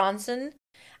President Johnson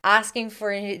asking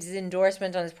for his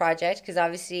endorsement on his project, because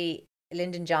obviously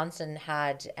Lyndon Johnson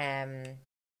had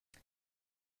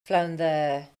flown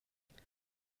the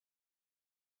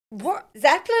What?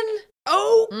 Zeppelin?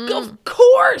 Oh, of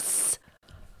course.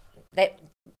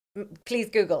 Please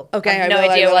Google. Okay, I have no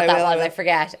idea what that was. I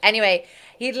forget. Anyway,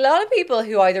 he had a lot of people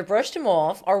who either brushed him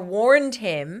off or warned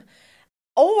him,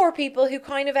 or people who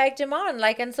kind of egged him on.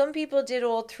 Like, and some people did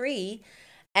all three.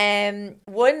 One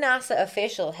NASA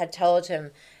official had told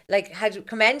him, like, had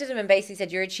commended him and basically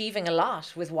said, "You're achieving a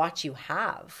lot with what you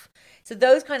have." So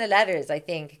those kind of letters, I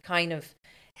think, kind of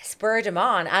spurred him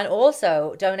on. And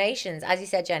also donations, as you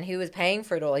said, Jen, who was paying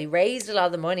for it all. He raised a lot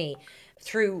of the money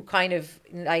through kind of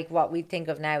like what we think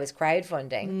of now as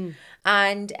crowdfunding.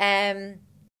 And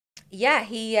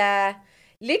he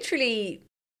literally,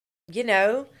 you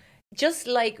know, just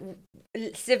like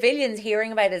civilians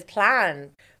hearing about his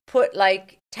plan, put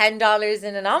like $10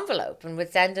 in an envelope and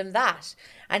would send him that.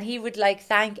 And he would like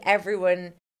thank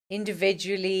everyone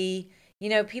individually. You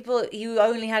know, people who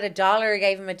only had $1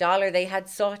 gave him $1. They had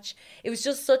it was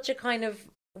just such a kind of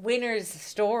winner's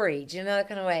story. Do you know, that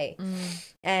kind of way?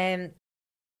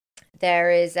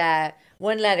 There is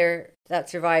one letter that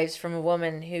survives from a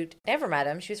woman who never met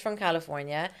him. She was from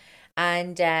California.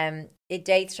 And it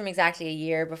dates from exactly a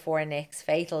year before Nick's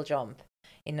fatal jump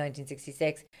in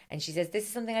 1966. And she says, "This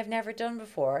is something I've never done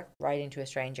before," writing to a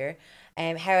stranger.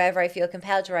 "However, I feel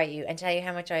compelled to write you and tell you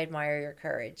how much I admire your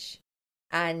courage."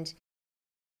 And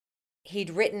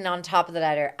he'd written on top of the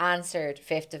letter, answered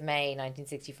 5th of May,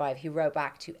 1965. He wrote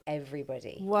back to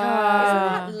everybody. Wow.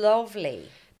 Isn't that lovely?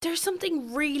 There's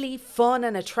something really fun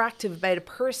and attractive about a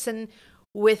person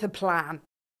with a plan.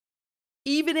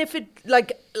 Even if it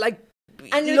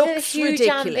and looks huge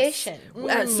ridiculous.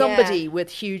 ambition. Somebody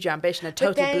with huge ambition, a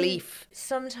total belief.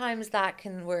 Sometimes that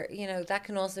can work, you know, that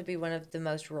can also be one of the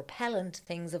most repellent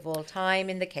things of all time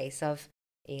in the case of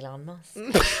Elon Musk.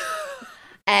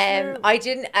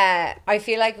 I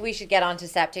feel like we should get on to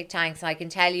septic tanks, and I can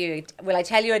tell you, will I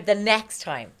tell you the next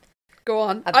time? Go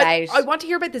on. I want to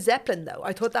hear about the Zeppelin, though.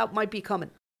 I thought that might be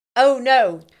coming. Oh,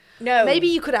 no. Maybe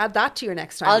you could add that to your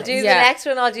next time. I'll do the next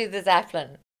one. I'll do the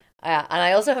Zeppelin. And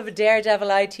I also have a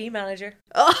Daredevil IT manager.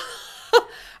 All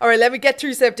right, let me get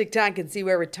through septic tank and see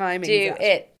where we're timing. Do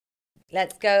it.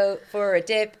 Let's go for a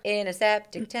dip in a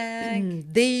septic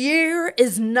tank. The year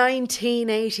is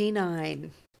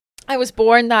 1989. I was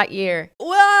born that year.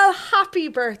 Well, happy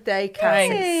birthday,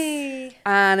 Cassie. Hey.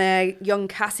 And young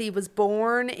Cassie was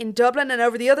born in Dublin, and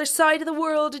over the other side of the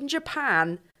world in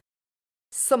Japan,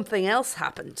 something else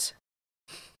happened.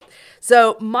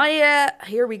 So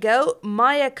here we go.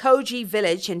 Mayakoji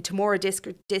village in Tamura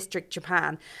district,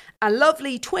 Japan. A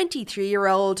lovely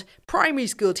 23-year-old primary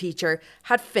school teacher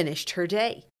had finished her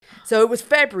day. So it was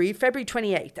February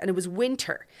 28th, and it was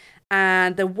winter.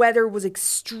 And the weather was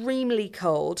extremely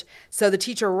cold. So the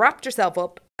teacher wrapped herself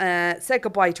up, said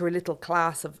goodbye to her little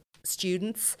class of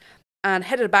students, and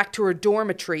headed back to her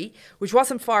dormitory, which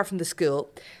wasn't far from the school.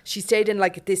 She stayed in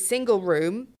like this single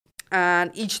room,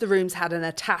 and each of the rooms had an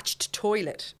attached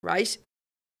toilet, right?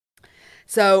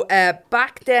 So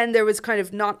back then there was kind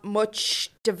of not much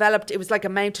developed. It was like a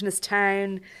mountainous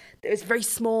town. It was a very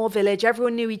small village.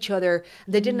 Everyone knew each other.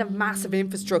 They didn't have massive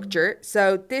infrastructure.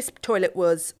 So this toilet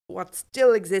was what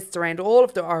still exists around all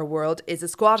of our world, is a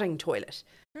squatting toilet.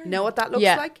 You know what that looks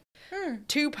like?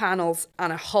 2 panels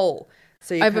and a hole.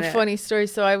 So I have a funny story.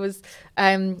 So I was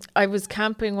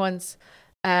camping once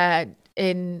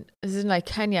in like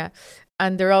Kenya,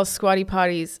 and they're all squatty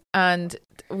potties, and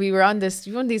we were on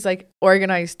one of these like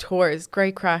organized tours,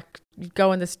 great crack. You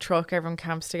go in this truck, everyone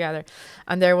camps together,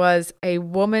 and there was a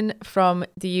woman from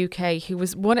the UK who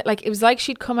was it was like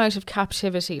she'd come out of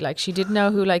captivity. Like, she didn't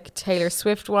know who like Taylor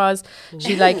Swift was.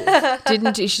 She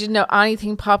didn't know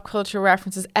anything pop culture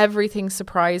references. Everything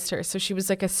surprised her. So she was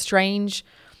like a strange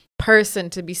person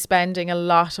to be spending a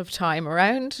lot of time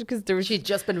around, because she'd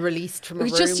just been released from a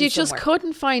room you just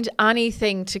couldn't find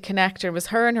anything to connect her. It was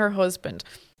her and her husband,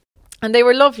 and they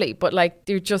were lovely, but like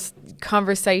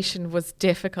conversation was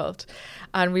difficult.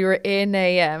 And we were in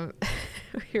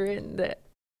we were in the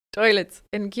toilets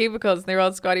in cubicles, and they were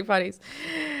all squatty potties,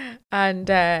 and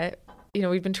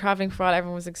we'd been traveling for a while.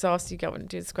 Everyone was exhausted. You go and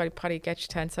do the squatty potty, get your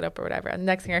tent set up or whatever. And the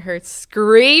next thing I heard,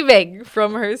 screaming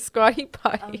from her squatty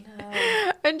potty. Oh,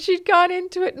 no. And she'd gone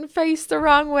into it and faced the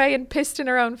wrong way and pissed in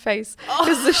her own face.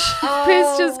 Because the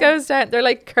piss just goes down. They're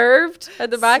like curved at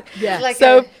the back. Yeah.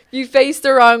 So you face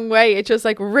the wrong way, it just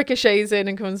like ricochets in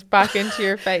and comes back into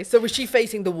your face. So was she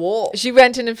facing the wall? She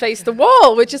went in and faced the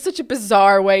wall, which is such a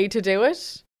bizarre way to do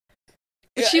it.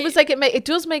 She was like, it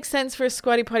does make sense for a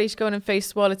squatty potty to go in and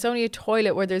face the wall. It's only a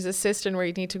toilet where there's a cistern where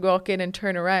you need to walk in and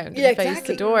turn around and face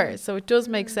the door. So it does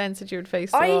make sense that you would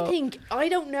face the wall. I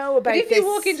don't know about but if you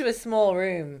walk into a small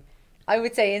room, I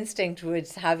would say instinct would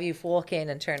have you walk in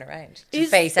and turn around to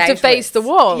To face the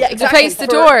wall. Yeah, exactly. To face the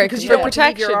door because you for don't want to leave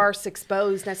protection. your arse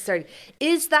exposed necessarily.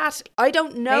 Is that, I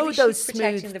don't know Maybe those she's smooth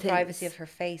protecting the things. privacy of her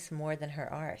face more than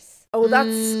her arse. Oh, that's,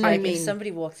 I Like, mean. if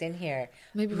somebody walks in here,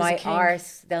 Maybe it was my a king.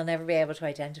 arse, they'll never be able to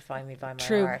identify me by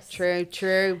my arse.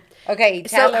 True. Okay,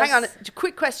 So tell hang on, us. a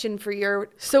quick question for your.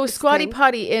 So a squatty thing.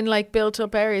 potty in like built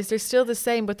up areas, they're still the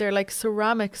same, but they're like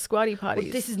ceramic squatty potties.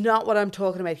 Well, this is not what I'm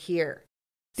talking about here.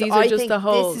 So These are I just think the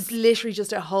holes. This is literally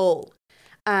just a hole.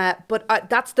 But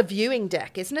that's the viewing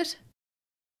deck, isn't it?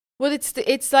 Well, it's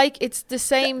the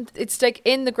same. It's like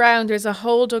in the ground. There's a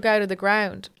hole dug out of the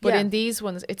ground, but Yeah. in these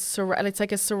ones, it's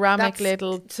like a ceramic That's-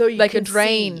 little, so you like a can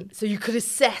drain. see, so you could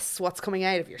assess what's coming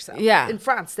out of yourself. Yeah. In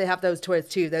France, they have those toilets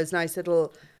too. Those nice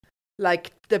little,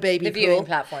 like the baby The pool. viewing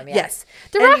platform, yeah. Yes.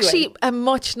 They're Anyway, actually a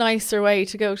much nicer way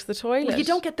to go to the toilet. well, you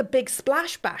don't get the big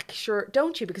splashback, sure,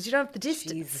 don't you? Because you don't have the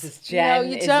distance. Jesus,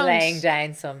 Jen you is don't. laying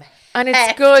down some And it's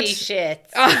hefty good. shit.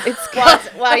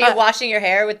 It's While you're washing your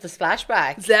hair with the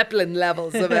splashback. Zeppelin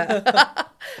levels of it.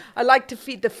 I like to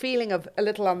feed the feeling of a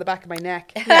little on the back of my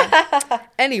neck.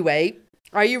 Anyway,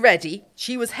 are you ready?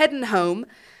 She was heading home,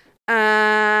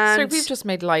 and Sorry, we've just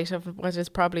made light of what is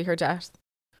probably her death.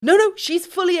 no, she's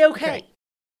fully okay.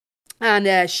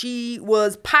 And she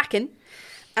was packing,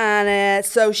 and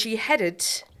so she headed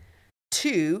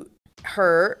to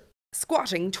her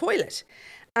squatting toilet.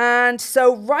 And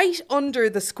so right under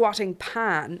the squatting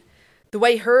pan, the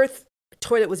way her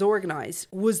toilet was organised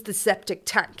was the septic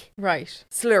tank. Right.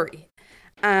 Slurry.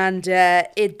 And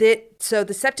so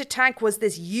the septic tank was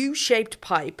this U-shaped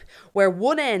pipe where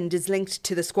one end is linked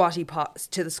to the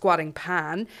squatting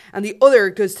pan and the other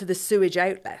goes to the sewage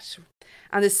outlet.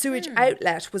 And the sewage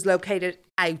outlet was located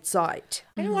outside.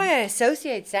 I don't know why I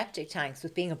associate septic tanks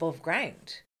with being above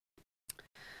ground.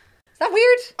 Is that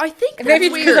weird? I think that's Maybe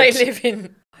it's because weird. I live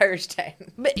in Irish Town.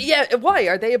 But yeah, why?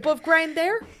 Are they above ground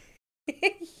there?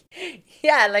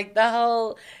 Yeah, like the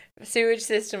whole sewage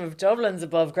system of Dublin's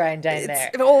above ground down there.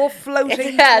 It's all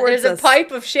floating Yeah, towards there's us. a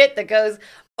pipe of shit that goes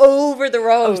over the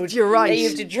road. Oh, you're right. That you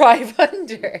have to drive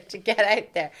under to get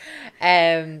out there.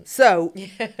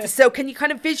 So can you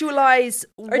kind of visualize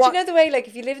Or do you know the way, like,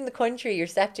 if you live in the country, your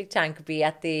septic tank could be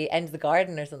at the end of the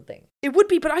garden or something? It would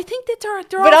be, but I think that they're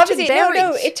But often obviously, buried.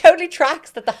 no, it totally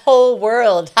tracks that the whole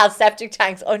world has septic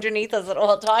tanks underneath us at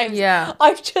all times. Yeah.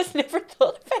 I've just never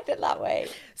thought about it that way.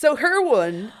 So her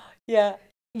one, Yeah.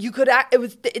 you could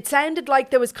it sounded like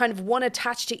there was kind of one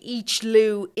attached to each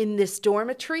loo in this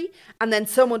dormitory, and then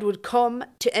someone would come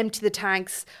to empty the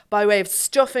tanks by way of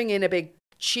stuffing in a big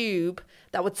tube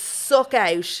that would suck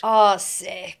out. Oh,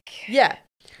 sick. Yeah.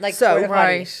 Like, so porta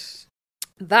potty. Right.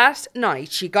 that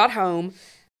night she got home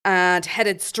and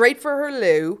headed straight for her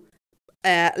loo,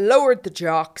 lowered the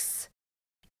jocks,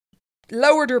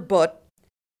 lowered her butt,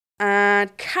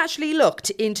 and casually looked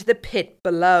into the pit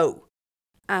below.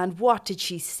 And what did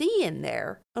she see in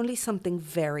there? Only something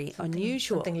very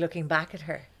unusual. Something looking back at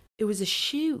her. It was a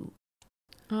shoe.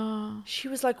 Oh. She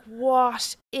was like,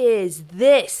 what is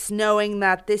this? Knowing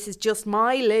that this is just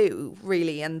my loo,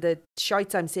 really, and the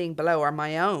shites I'm seeing below are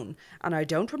my own. And I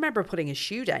don't remember putting a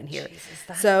shoe down here. Jesus,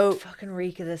 that So fucking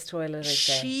reek of this toilet, I'd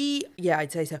say. yeah,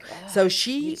 I'd say so. So You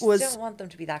she just was, don't want them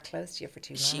to be that close to you for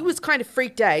too long. she was kind of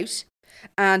freaked out.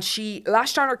 And she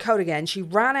lashed on her coat again. She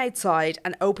ran outside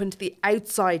and opened the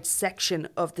outside section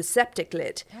of the septic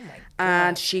lid. Oh my God.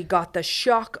 And she got the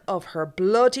shock of her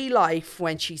bloody life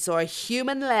when she saw a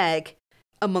human leg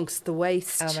amongst the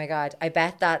waste. Oh my God. I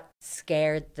bet that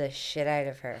scared the shit out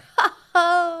of her.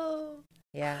 Oh.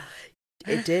 Yeah.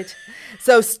 It did.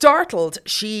 So startled,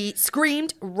 she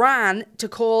screamed, ran to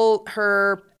call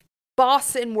her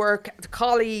boss in work,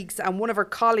 colleagues, and one of her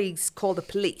colleagues called the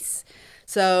police.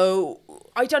 So,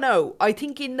 I don't know. I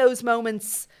think in those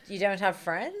moments, You don't have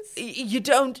friends? you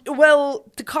don't. Well,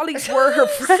 the colleagues were her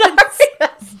friends. Sorry,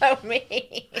 that's so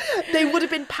mean. They would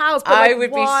have been pals. But I like,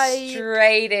 would why? be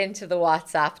straight into the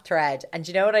WhatsApp thread. And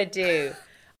do you know what I do?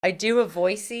 I do a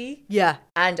voicey. Yeah.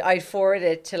 And I'd forward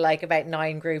it to like about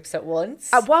 9 groups at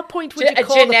once. At what point would you A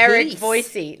call generic the police?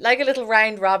 voicey, like a little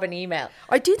round robin email.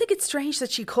 I do think it's strange that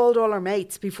she called all her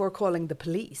mates before calling the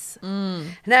police.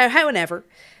 Now, however,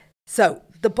 so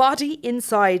the body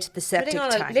inside the septic Putting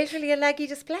on tank literally a leggy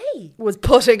display. was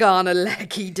putting on a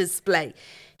leggy display.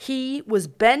 He was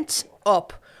bent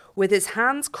up with his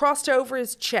hands crossed over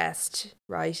his chest,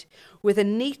 right, with a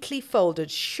neatly folded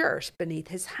shirt beneath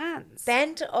his hands.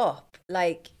 Bent up,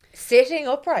 like sitting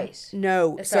upright.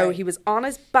 No, so Sorry. he was on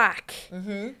his back,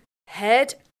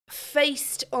 head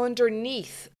faced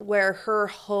underneath where her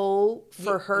hole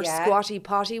for her squatty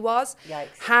potty was.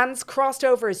 Yikes. Hands crossed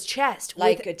over his chest.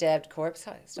 Like a dead corpse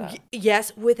style.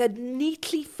 Yes, with a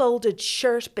neatly folded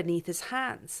shirt beneath his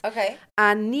hands. Okay.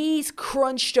 And knees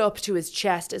crunched up to his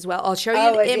chest as well. I'll show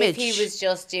you an image. If he was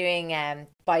just doing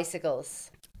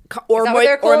bicycles. Or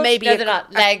maybe no, they're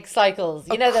not leg cycles.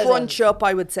 You know those crunch ones. up,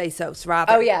 I would say so.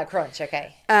 Rather. Oh yeah, crunch.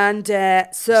 Okay. And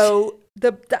so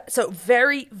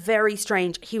very, very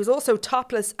strange. He was also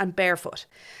topless and barefoot.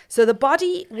 So the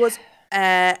body was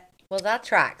well, that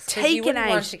tracks. Taken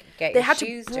out. They had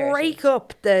to break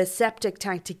up the septic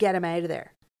tank to get him out of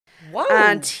there. Whoa.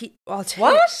 And I'll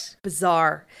tell you,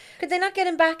 bizarre. Could they not get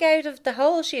him back out of the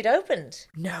hole she had opened?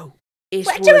 No. It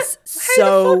How was the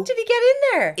fuck did he get in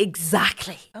there?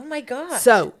 Exactly. Oh my God.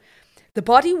 So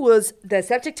the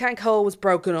septic tank hole was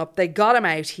broken up. They got him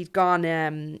out. He'd gone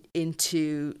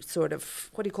into sort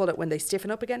of, what do you call it when they stiffen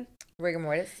up again? Rigor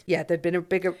mortis. Yeah, there'd been a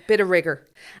bit of rigor.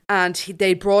 And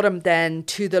they brought him then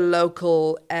to the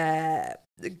local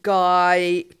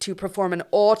guy to perform an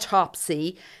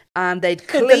autopsy. And they'd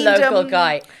cleaned the local him.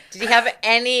 Guy. Did he have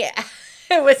any,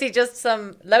 was he just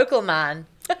some local man?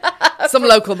 Some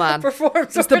local man.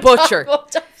 Performed just the butcher.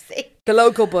 Autopsy. The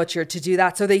local butcher to do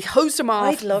that. So they host him off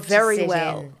I'd love very to sit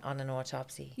well. in on an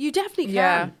autopsy. You definitely can.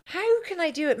 Yeah. How can I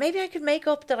do it? Maybe I could make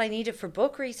up that I need it for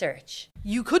book research.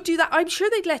 You could do that. I'm sure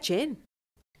they'd let you in.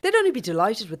 They'd only be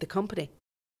delighted with the company.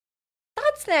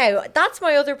 That's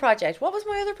my other project. What was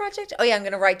my other project? Oh yeah, I'm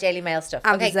going to write Daily Mail stuff.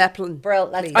 And okay, the Zeppelin. Brill,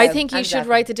 let's please. go. I think you And should Zeppelin.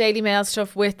 write the Daily Mail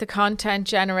stuff with the content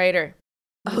generator.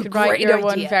 You could write great your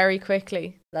one idea. very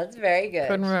quickly. That's very good.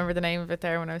 Couldn't remember the name of it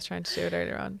there when I was trying to do it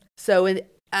earlier on. So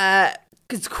as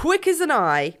quick as an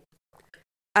eye,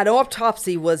 an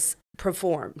autopsy was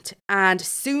performed. And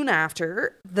soon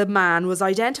after, the man was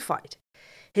identified.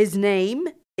 His name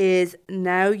is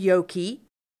Naoki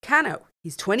Kano.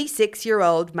 He's a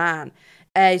 26-year-old man.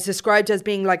 He's described as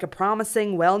being like a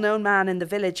promising, well-known man in the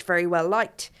village, very well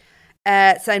liked.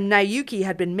 So Naoki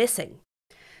had been missing.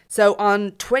 So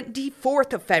on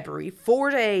 24th of February,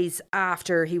 4 days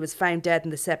after he was found dead in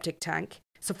the septic tank,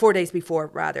 so 4 days before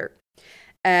rather,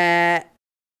 Naoki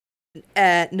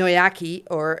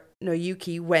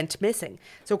went missing.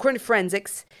 So according to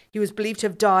forensics, he was believed to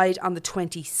have died on the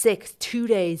 26th, 2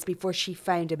 days before she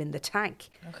found him in the tank.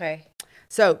 Okay.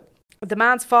 So the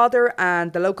man's father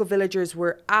and the local villagers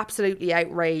were absolutely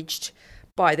outraged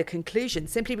by the conclusion,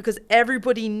 simply because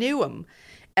everybody knew him.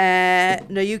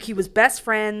 Naoki was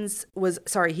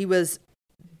he was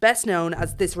best known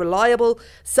as this reliable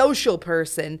social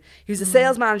person. He was a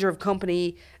sales manager of a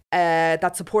company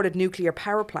that supported nuclear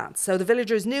power plants. So the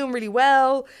villagers knew him really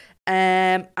well,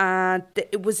 and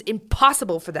it was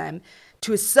impossible for them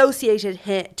to associate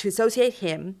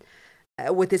him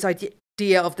with this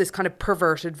idea of this kind of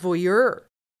perverted voyeur,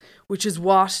 which is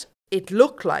what it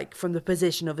looked like from the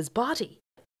position of his body.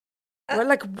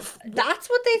 That's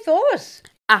what they thought.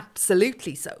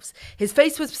 Absolutely so. His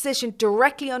face was positioned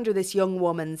directly under this young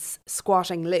woman's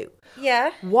squatting loo.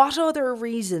 Yeah. What other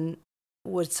reason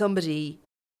would somebody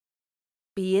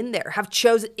be in there? Have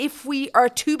chosen, if we are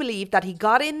to believe that he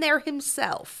got in there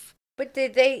himself. But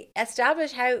did they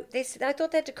establish how I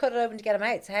thought they had to cut it open to get him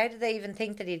out. So how did they even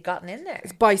think that he'd gotten in there?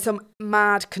 By some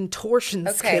mad contortion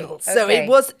skills. So it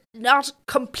was not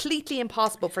completely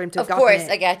impossible for him to have gotten in. Of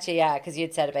course, I get you, yeah, because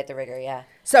you'd said about the rigor, yeah.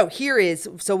 So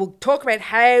we'll talk about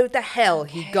how the hell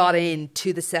he got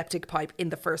into the septic pipe in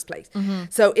the first place. Mm-hmm.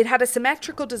 So it had a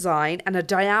symmetrical design and a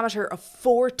diameter of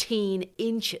 14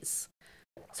 inches.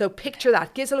 So picture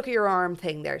that. Give us a look at your arm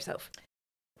thing there, Soph.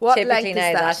 What Typically length is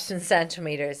now that? that's in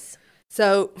centimetres.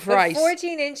 So, right. But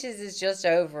 14 inches is just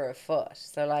over a foot.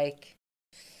 So,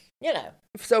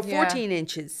 So 14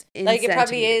 inches in it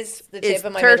probably is the tip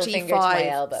of my middle finger to my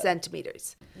elbow.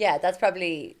 Centimetres. Yeah, that's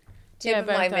probably tip of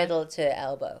my middle to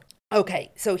elbow.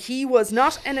 Okay, so he was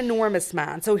not an enormous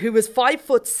man. So he was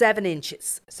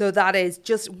 5'7". So that is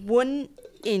just 1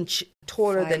 inch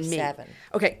taller than me. 5'7".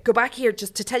 Okay, go back here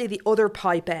just to tell you the other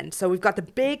pipe end. So we've got the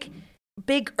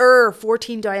bigger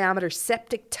 14 diameter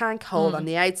septic tank hole on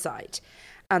the outside,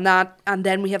 and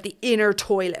then we have the inner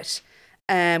toilet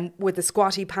with the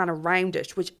squatty pan around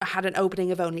it, which had an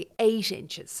opening of only 8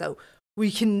 inches. So we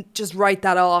can just write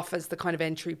that off as the kind of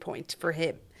entry point for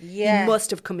him. Yeah, he must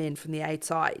have come in from the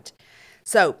outside.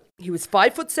 So he was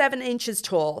 5'7"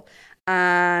 tall.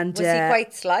 And was he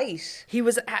quite slight? He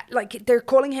was they're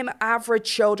calling him average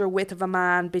shoulder width of a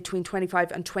man between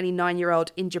 25 and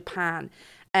 29-year-old in Japan.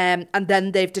 And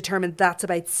then they've determined that's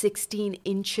about 16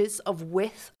 inches of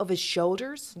width of his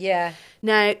shoulders. Yeah.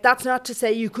 Now, that's not to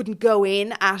say you couldn't go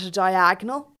in at a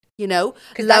diagonal. you know,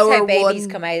 because that's how lower babies one.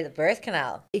 come out of the birth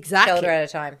canal. Exactly. Shoulder at a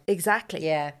time. Exactly.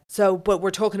 Yeah. So, but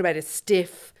we're talking about a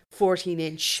stiff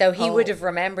 14-inch. So he would have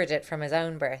remembered it from his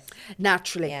own birth.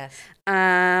 Naturally. Yes.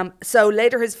 So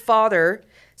later his father,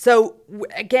 so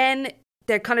again,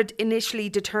 they kind of initially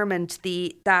determined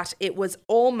that it was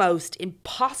almost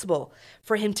impossible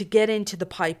for him to get into the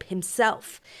pipe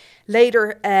himself.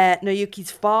 Later,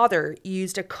 Noyuki's father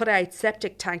used a cutout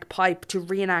septic tank pipe to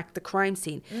reenact the crime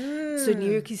scene. So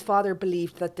Noyuki's father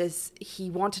believed that he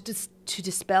wanted to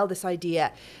dispel this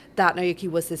idea that Noyuki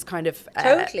was this kind of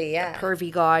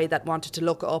pervy guy that wanted to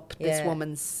look up this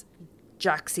woman's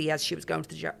Jaxie as she was going to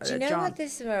the job. Do you know what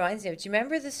this reminds me of? Do you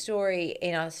remember the story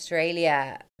in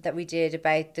Australia that we did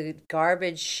about the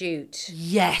garbage chute?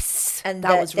 Yes. And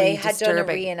that was really they had done a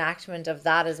disturbing. reenactment of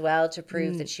that as well to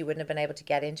prove that she wouldn't have been able to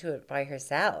get into it by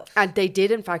herself. And they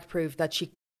did in fact prove that she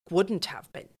wouldn't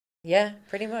have been. Yeah,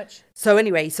 pretty much. So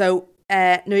anyway,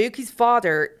 Noyuki's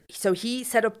father, so he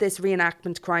set up this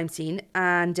reenactment crime scene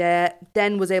and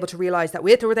then was able to realise that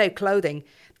with or without clothing,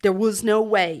 there was no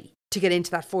way to get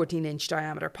into that 14-inch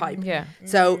diameter pipe. Yeah.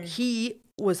 So he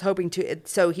was hoping to,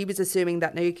 so he was assuming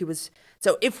that Noyuki was,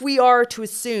 so if we are to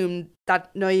assume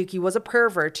that Noyuki was a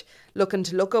pervert looking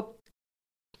to look up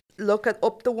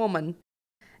the woman,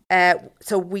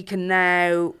 so we can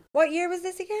now... What year was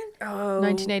this again? Oh,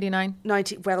 1989.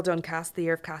 Well done, Cass, the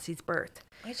year of Cassie's birth.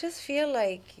 I just feel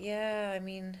like, I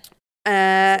mean,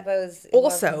 I suppose it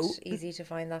also wasn't easy to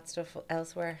find that stuff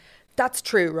elsewhere. That's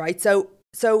true, right? So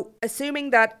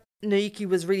assuming that Noyuki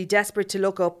was really desperate to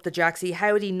look up the Jaxie,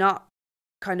 how would he not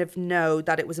kind of know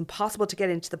that it was impossible to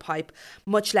get into the pipe,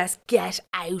 much less get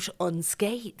out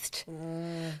unscathed?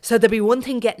 So there'd be one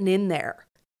thing getting in there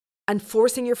and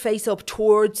forcing your face up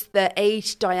towards the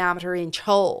 8 diameter inch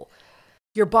hole.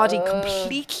 Your body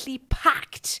completely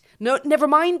packed. No, never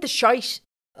mind the shite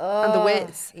and the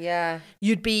whiz. Yeah.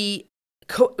 You'd be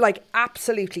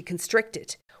absolutely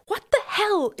constricted. What the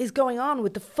hell is going on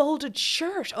with the folded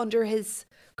shirt under his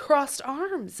crossed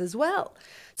arms as well?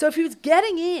 So if he was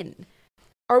getting in,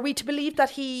 are we to believe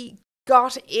that he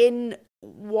got in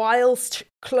whilst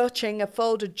clutching a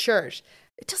folded shirt?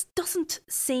 It just doesn't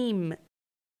seem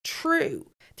true.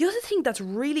 The other thing that's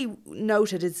really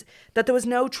noted is that there was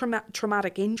no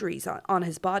traumatic injuries on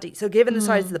his body. So given the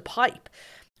size of the pipe,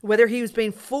 whether he was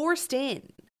being forced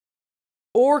in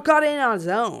or got in on his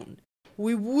own,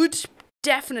 we would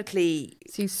definitely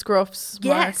see scruffs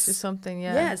marks or something.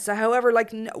 Yes. So however,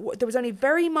 there was only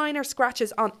very minor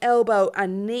scratches on elbow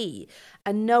and knee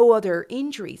and no other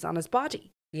injuries on his body.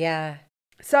 Yeah.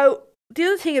 So the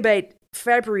other thing about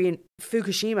February in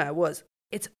Fukushima was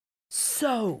it's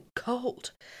so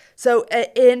cold. So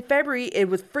in February it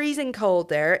was freezing cold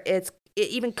there. It's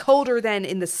even colder than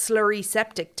in the slurry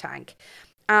septic tank,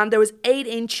 and there was 8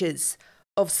 inches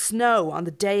of snow on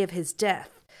the day of his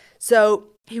death. So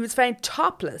he was found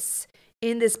topless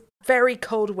in this very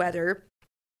cold weather,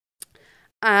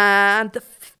 and the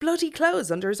bloody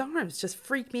clothes under his arms just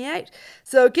freaked me out.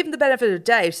 So given the benefit of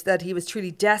doubt that he was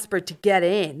truly desperate to get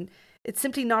in, it's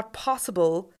simply not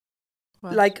possible,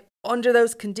 under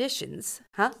those conditions.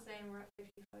 Huh?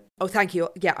 Oh, thank you.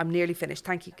 Yeah, I'm nearly finished.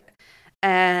 Thank you.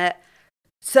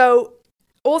 So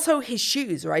also his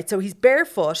shoes, right? So he's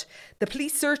barefoot. The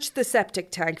police searched the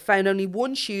septic tank, found only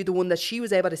one shoe, the one that she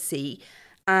was able to see.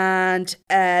 And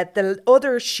the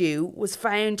other shoe was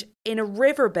found in a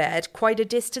riverbed quite a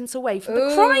distance away from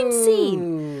the crime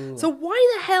scene. So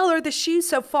why the hell are the shoes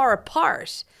so far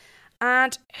apart?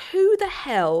 And who the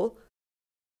hell...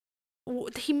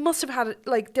 He must have had,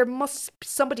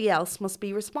 somebody else must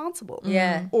be responsible.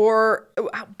 Yeah. Or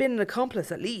been an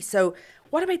accomplice at least. So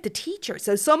what about the teacher?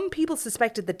 So some people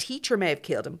suspected the teacher may have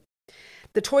killed him.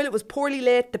 The toilet was poorly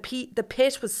lit. The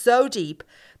pit was so deep,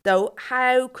 though,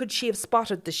 how could she have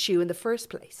spotted the shoe in the first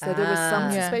place? So there was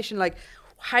some suspicion,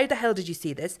 how the hell did you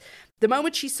see this? The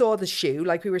moment she saw the shoe,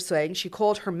 like we were saying, she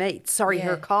called her mates,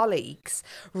 her colleagues,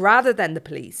 rather than the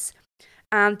police.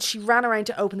 And she ran around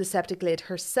to open the septic lid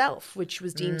herself, which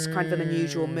was deemed kind of an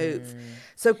unusual move.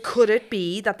 So could it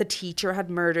be that the teacher had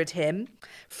murdered him,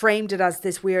 framed it as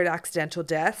this weird accidental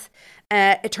death?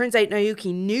 It turns out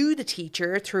Noyuki knew the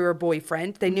teacher through her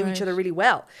boyfriend. They knew each other really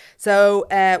well. So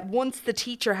once the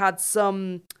teacher had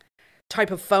some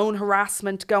type of phone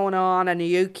harassment going on, and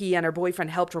Noyuki and her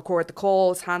boyfriend helped record the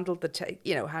calls, handed the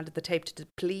tape to the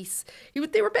police.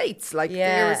 They were mates.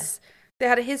 They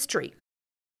had a history.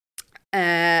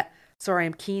 Sorry,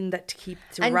 I'm keen to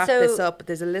wrap this up, but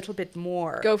there's a little bit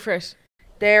more. Go for it.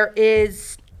 There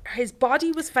is his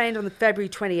body was found on the February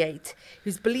 28th. He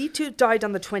was believed to have died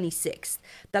on the 26th.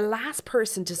 The last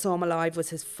person to saw him alive was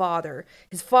his father.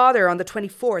 His father, on the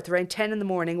 24th, around 10 in the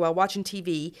morning, while watching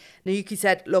TV, Naoki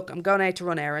said, "Look, I'm going out to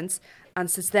run errands." And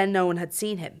since then, no one had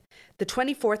seen him. The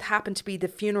 24th happened to be the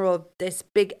funeral of this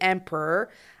big emperor,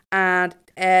 and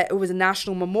it was a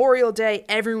national memorial day.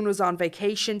 Everyone was on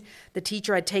vacation. The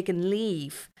teacher had taken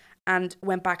leave and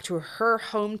went back to her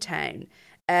hometown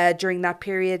during that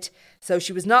period. So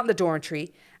she was not in the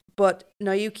dormitory, but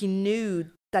Naoki knew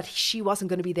that she wasn't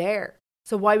going to be there.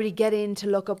 So why would he get in to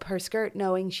look up her skirt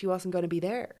knowing she wasn't going to be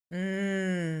there?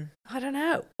 I don't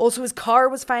know. Also, his car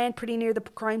was found pretty near the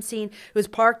crime scene. It was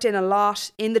parked in a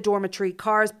lot in the dormitory.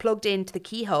 Cars plugged into the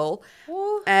keyhole.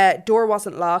 Door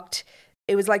wasn't locked.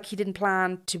 It was like he didn't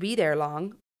plan to be there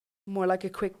long. More like a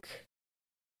quick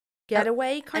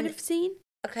getaway kind of scene.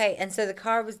 Okay, and so the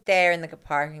car was there in the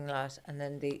parking lot, and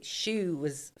then the shoe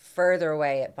was further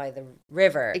away by the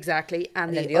river. Exactly,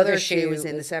 and then the other shoe was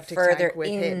in the septic tank with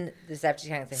him. The septic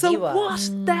tank than so he was.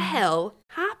 What the hell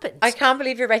happened? I can't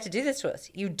believe you're about to do this to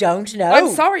us. You don't know. I'm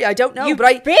sorry, I don't know. You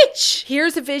but bitch!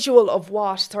 Here's a visual of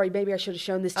what. Sorry, maybe I should have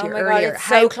shown this to you earlier. God, it's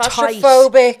so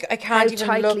claustrophobic. I can't even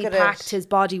look at it. How tightly packed his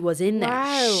body was in there.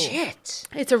 Wow. Shit.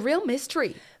 It's a real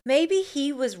mystery. Maybe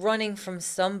he was running from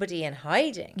somebody and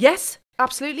hiding. Yes.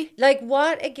 Absolutely. Like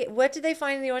what did they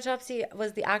find in the autopsy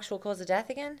was the actual cause of death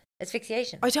again?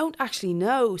 Asphyxiation. I don't actually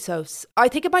know. So I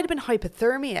think it might have been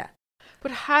hypothermia.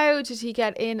 But how did he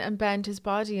get in and bend his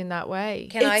body in that way?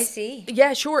 Can I see?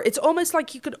 Yeah, sure. It's almost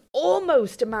like you could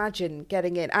almost imagine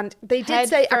getting in. And they did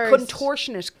say a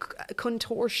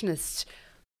contortionist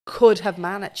could have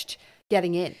managed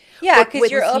getting in. Yeah,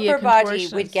 because your upper body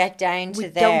would get down to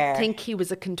there. I don't think he was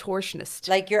a contortionist.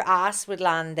 Like your ass would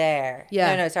land there.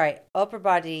 Yeah. No, sorry. Upper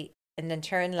body and then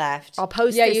turn left. I'll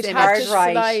post this you'd image. have to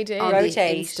right, slide in. On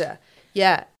rotate. The Insta.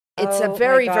 Yeah. It's a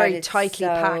very, very tightly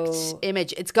packed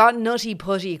image. It's got nutty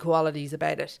putty qualities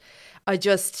about it.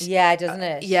 Doesn't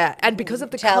it? Yeah, and because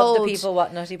of the Tell cold, the people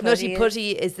what nutty putty Nutty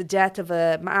putty is the death of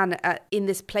a man in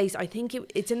this place. I think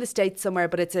it's in the States somewhere,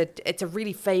 but it's a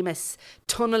really famous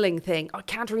tunneling thing. I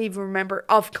can't really even remember.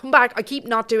 I'll come back. I keep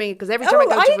not doing it because every time I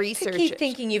go to research, I keep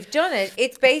thinking you've done it.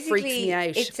 It's basically freaks me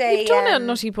out. We've done a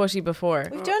nutty putty before.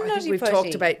 We've done nutty putty. We've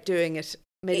talked about doing it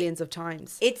millions of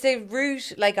times. It's a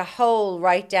route, like a hole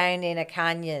right down in a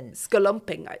canyon.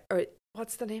 Scalumping, or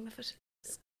what's the name of it?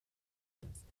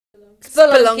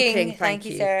 Spelunking. Thank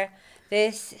you, Sarah.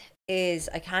 This is,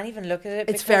 I can't even look at it.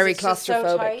 It's very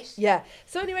claustrophobic. So yeah.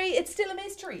 So anyway, it's still a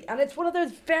mystery, and it's one of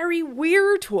those very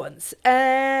weird ones.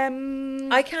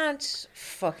 I can't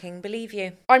fucking believe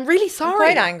you. I'm really sorry. I'm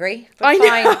quite angry. But I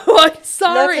fine. know. I'm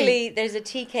sorry. Luckily, there's a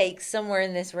tea cake somewhere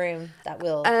in this room that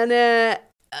will. And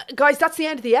guys, that's the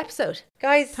end of the episode.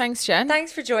 Guys, thanks, Jen.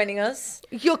 Thanks for joining us.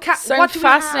 I'm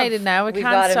fascinated now. We've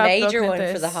got a major one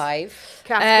for the Hive.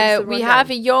 We have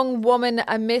a young woman,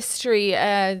 a mystery.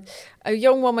 A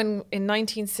young woman in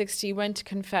 1960 went to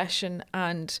confession,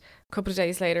 and a couple of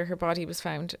days later, her body was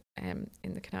found in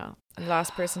the canal. And the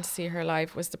last person to see her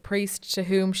alive was the priest to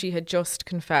whom she had just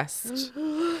confessed.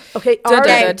 Okay, to be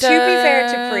fair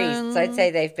to priests, I'd say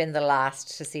they've been the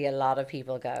last to see a lot of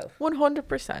people go.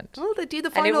 100%. Well, they do the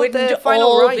final. And it wouldn't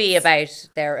all rites. be about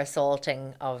their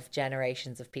assaulting of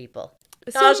generations of people.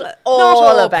 Not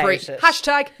all about it.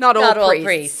 Hashtag not all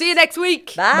priests. See you next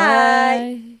week.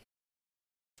 Bye.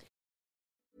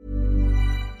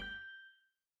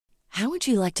 How would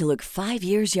you like to look 5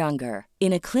 years younger?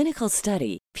 In a clinical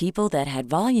study, people that had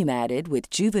volume added with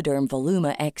Juvederm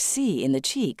Voluma XC in the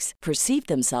cheeks perceived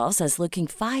themselves as looking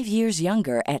 5 years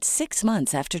younger at 6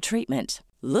 months after treatment.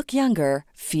 Look younger,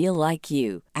 feel like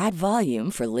you. Add volume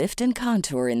for lift and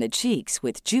contour in the cheeks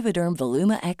with Juvederm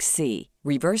Voluma XC.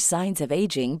 Reverse signs of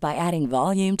aging by adding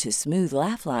volume to smooth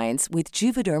laugh lines with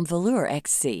Juvederm Volure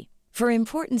XC. For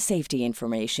important safety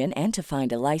information and to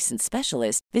find a licensed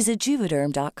specialist, visit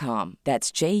Juvederm.com.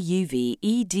 That's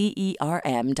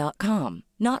JUVEDERM.com.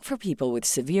 Not for people with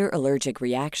severe allergic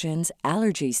reactions,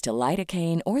 allergies to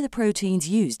lidocaine, or the proteins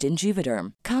used in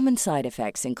Juvederm. Common side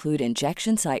effects include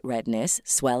injection site redness,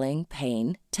 swelling,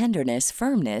 pain, tenderness,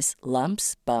 firmness,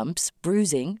 lumps, bumps,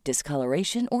 bruising,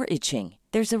 discoloration, or itching.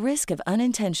 There's a risk of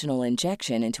unintentional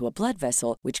injection into a blood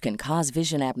vessel, which can cause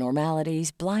vision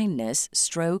abnormalities, blindness,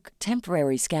 stroke,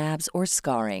 temporary scabs, or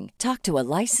scarring. Talk to a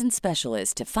licensed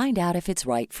specialist to find out if it's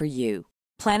right for you.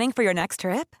 Planning for your next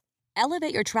trip?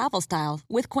 Elevate your travel style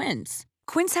with Quince.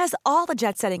 Quince has all the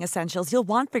jet-setting essentials you'll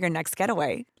want for your next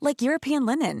getaway, like European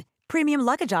linen, premium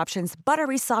luggage options,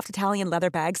 buttery soft Italian leather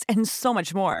bags, and so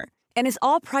much more. And is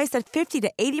all priced at 50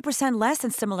 to 80% less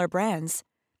than similar brands.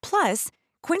 Plus,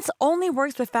 Quince only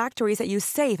works with factories that use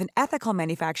safe and ethical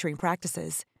manufacturing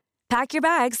practices. Pack your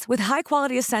bags with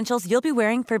high-quality essentials you'll be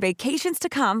wearing for vacations to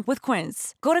come with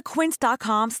Quince. Go to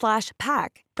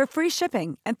quince.com/pack for free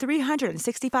shipping and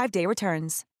 365-day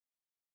returns.